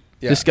guy's deep.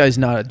 Yeah. This guy's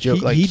not a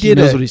joke. He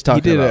knows what he's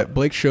talking about.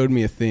 Blake showed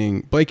me a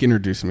thing. Blake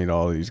introduced me to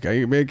all of these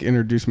guys. Blake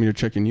introduced me to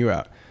checking you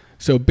out.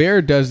 So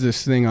Bear does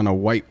this thing on a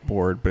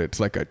whiteboard, but it's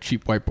like a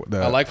cheap whiteboard.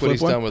 I like what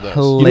he's done with us.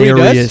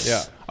 Hilarious.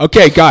 Yeah.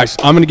 okay, guys,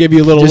 I'm going to give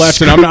you a little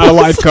lesson. I'm not a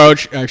life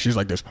coach. Actually, he's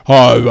like this,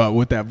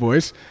 with that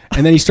voice.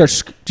 And then he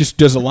just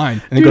does a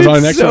line. And he goes on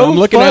to the next one. I'm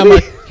looking at him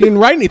like, he didn't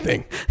write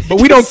anything.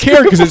 But we don't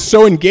care because it's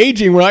so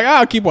engaging. We're like,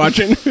 I'll keep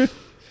watching.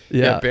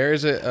 Yeah,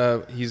 Bear's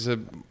he's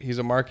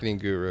a marketing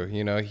guru.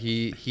 You know,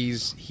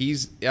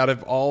 he's out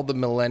of all the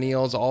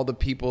millennials, all the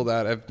people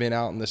that have been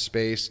out in the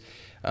space,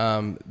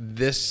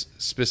 this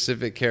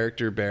specific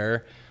character,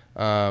 Bear,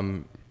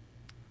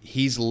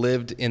 he's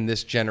lived in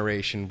this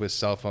generation with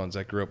cell phones.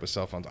 I grew up with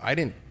cell phones.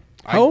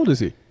 How old is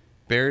he?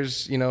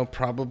 Bear's,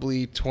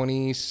 probably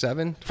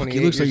 27, 28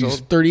 he looks years like old.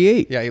 He's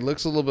 38. Yeah, he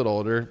looks a little bit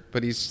older,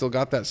 but he's still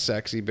got that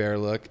sexy Bear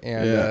look.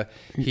 And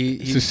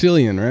he's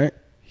Sicilian, right?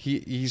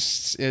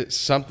 He's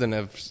something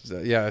of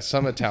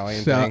some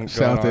Italian South, thing going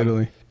South on.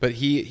 Italy. But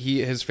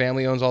his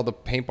family owns all the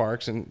paint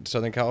parks in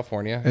Southern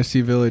California. SC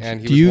Village.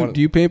 And do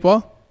you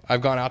paintball?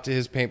 I've gone out to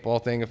his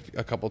paintball thing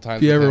a couple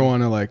times. If you ever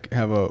want to like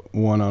have a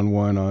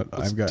one-on-one,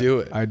 do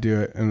it. I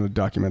do it and we'll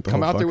document the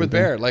come whole out there with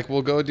thing. Bear. Like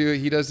we'll go do.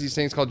 He does these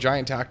things called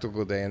Giant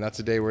Tactical Day, and that's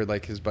a day where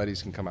like his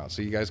buddies can come out.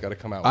 So you guys got to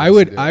come out.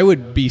 I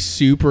would be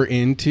super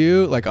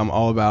into like I'm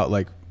all about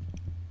like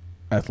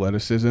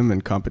athleticism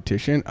and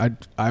competition.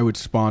 I would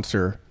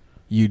sponsor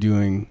you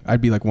doing.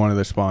 I'd be like one of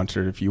the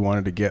sponsors if you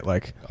wanted to get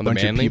like a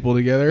bunch of people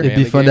together. It'd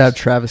be fun to have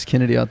Travis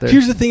Kennedy out there.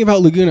 Here's the thing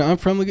about Laguna. I'm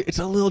from Laguna. It's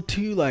a little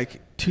too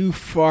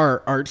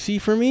far artsy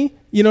for me.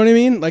 You know what I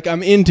mean? Like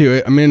I'm into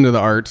it. I'm into the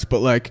arts, but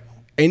like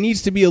it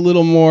needs to be a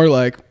little more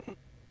like,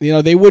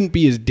 they wouldn't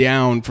be as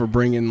down for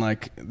bringing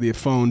like the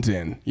phones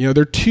in.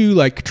 They're too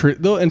like,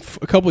 in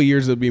a couple of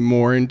years they'll be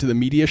more into the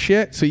media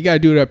shit. So you got to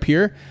do it up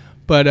here.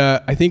 But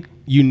I think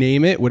you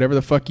name it, whatever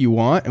the fuck you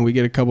want, and we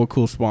get a couple of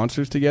cool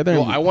sponsors together.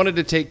 Well, I wanted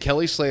to take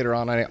Kelly Slater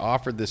on. I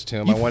offered this to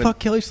him. Fuck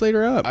Kelly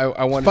Slater up.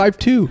 I wanted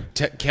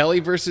 5'2". Kelly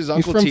versus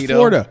Uncle He's from Tito.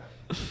 Florida.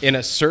 In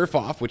a surf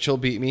off, which he'll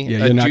beat me.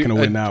 Yeah, you're not going to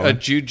win that one. A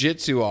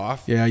jiu-jitsu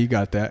off. Yeah, you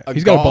got that.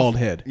 He's got a bald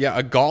head. Yeah,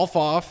 a golf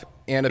off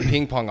and a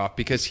ping pong off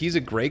because he's a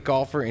great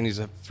golfer and he's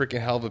a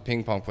freaking hell of a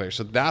ping pong player.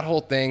 So that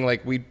whole thing,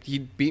 like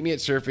he'd beat me at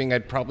surfing.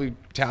 I'd probably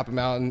tap him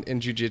out in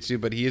jiu-jitsu,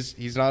 but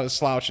he's not a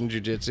slouch in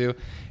jiu-jitsu.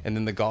 And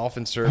then the golf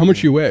and surfing. How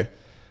much you weigh?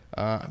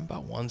 I'm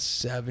about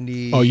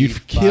 170. Oh,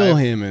 you'd kill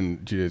him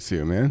in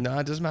jiu-jitsu, man. No,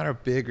 it doesn't matter how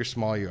big or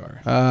small you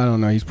are. I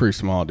don't know. He's pretty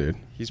small, dude.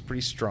 He's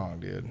pretty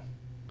strong, dude.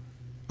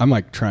 I'm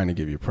like trying to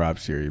give you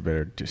props here. You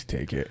better just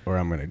take it, or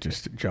I'm gonna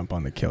just jump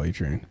on the Kelly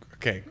train.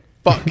 Okay,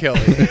 fuck Kelly.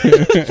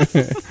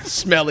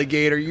 Smelly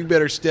gator, you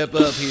better step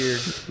up here.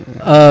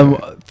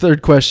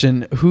 Third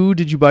question: who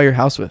did you buy your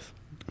house with?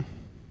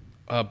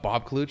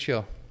 Bob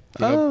Coluccio.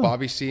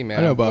 Bobby C, man.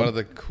 I know Bob. One of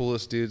the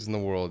coolest dudes in the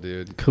world,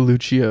 dude.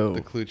 Coluccio.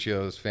 The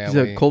Coluccio's family.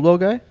 He's a Coldwell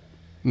guy?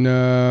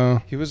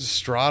 No. He was a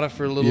Strata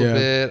for a little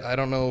bit. I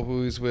don't know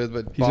who he's with,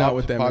 but he's not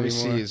with them Bobby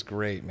anymore. C is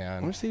great, man. I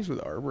wonder if he's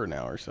with Arbor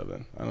now or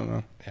something. I don't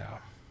know. Yeah.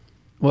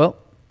 Well,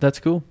 that's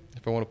cool.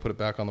 If I want to put it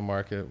back on the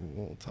market,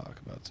 we'll talk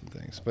about some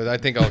things. But I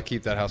think I'll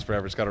keep that house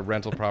forever. It's got a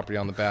rental property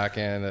on the back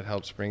end that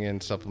helps bring in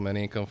supplement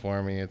income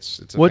for me.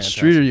 It's what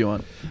street are you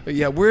on? But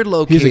yeah, we're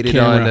located He's a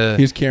camera. on.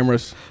 He has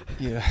cameras.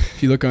 Yeah.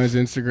 If you look on his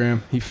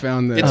Instagram, he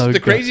found that. It's the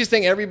craziest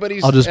thing.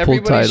 Everybody's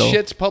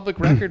shit's public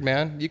record,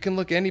 man. You can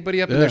look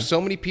anybody up, and there's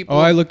so many people. Oh,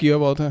 I look you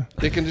up all the time.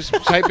 They can just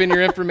type in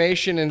your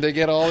information, and they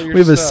get all your.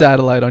 We have stuff. a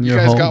satellite on your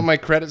home. You guys got my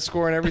credit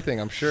score and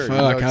everything. I'm sure.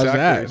 Fuck, how's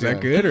that? Is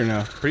that good or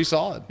no? Pretty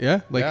solid. Yeah,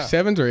 like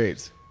 7s or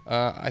 8s.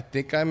 I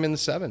think I'm in the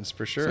 7s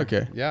for sure. It's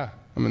okay. Yeah,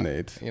 I'm in the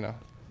 8s.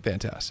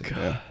 Fantastic.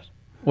 Yeah.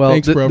 Well,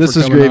 thanks, bro, this for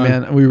is coming great,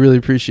 on. man. We really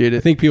appreciate it. I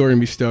think people are gonna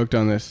be stoked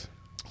on this.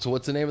 So,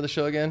 what's the name of the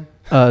show again?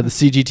 The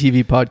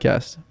CGTV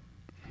podcast.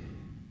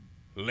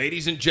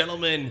 Ladies and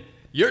gentlemen,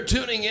 you're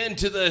tuning in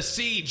to the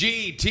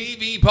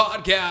CGTV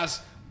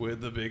podcast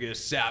with the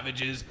biggest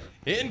savages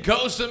in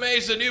Costa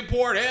Mesa,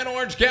 Newport, and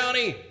Orange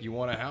County. You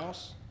want a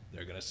house?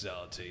 They're going to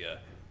sell it to you,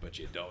 but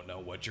you don't know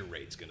what your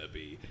rate's going to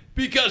be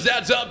because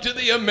that's up to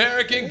the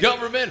American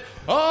government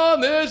on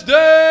this day.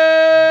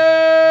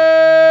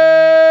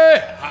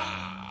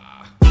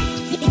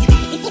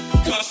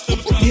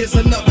 Here's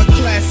another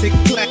classic.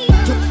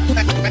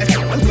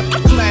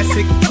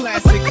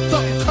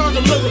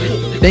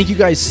 Thank you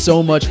guys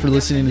so much for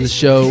listening to the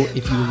show.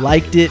 If you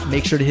liked it,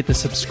 make sure to hit the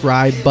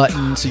subscribe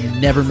button so you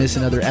never miss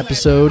another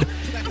episode.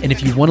 And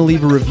if you want to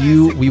leave a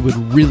review, we would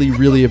really,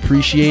 really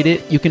appreciate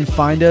it. You can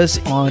find us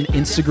on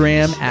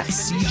Instagram at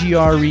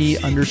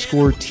CGRE_TV.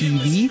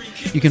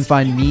 You can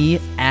find me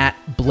at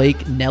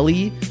Blake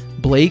Nelly,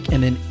 Blake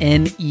and then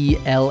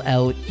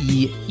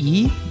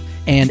NELLEE,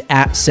 and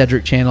at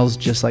Cedric Channels,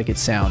 just like it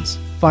sounds.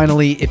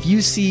 Finally, if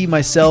you see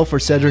myself or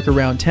Cedric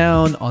around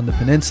town, on the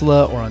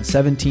peninsula, or on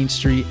 17th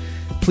Street,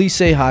 please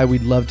say hi.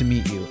 We'd love to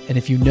meet you. And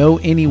if you know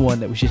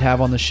anyone that we should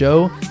have on the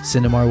show,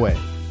 send them our way.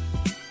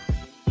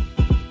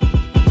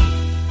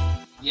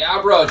 Yeah,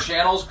 bro,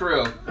 Channels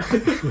crew.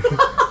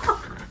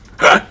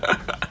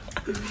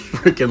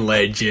 Freaking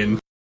legend.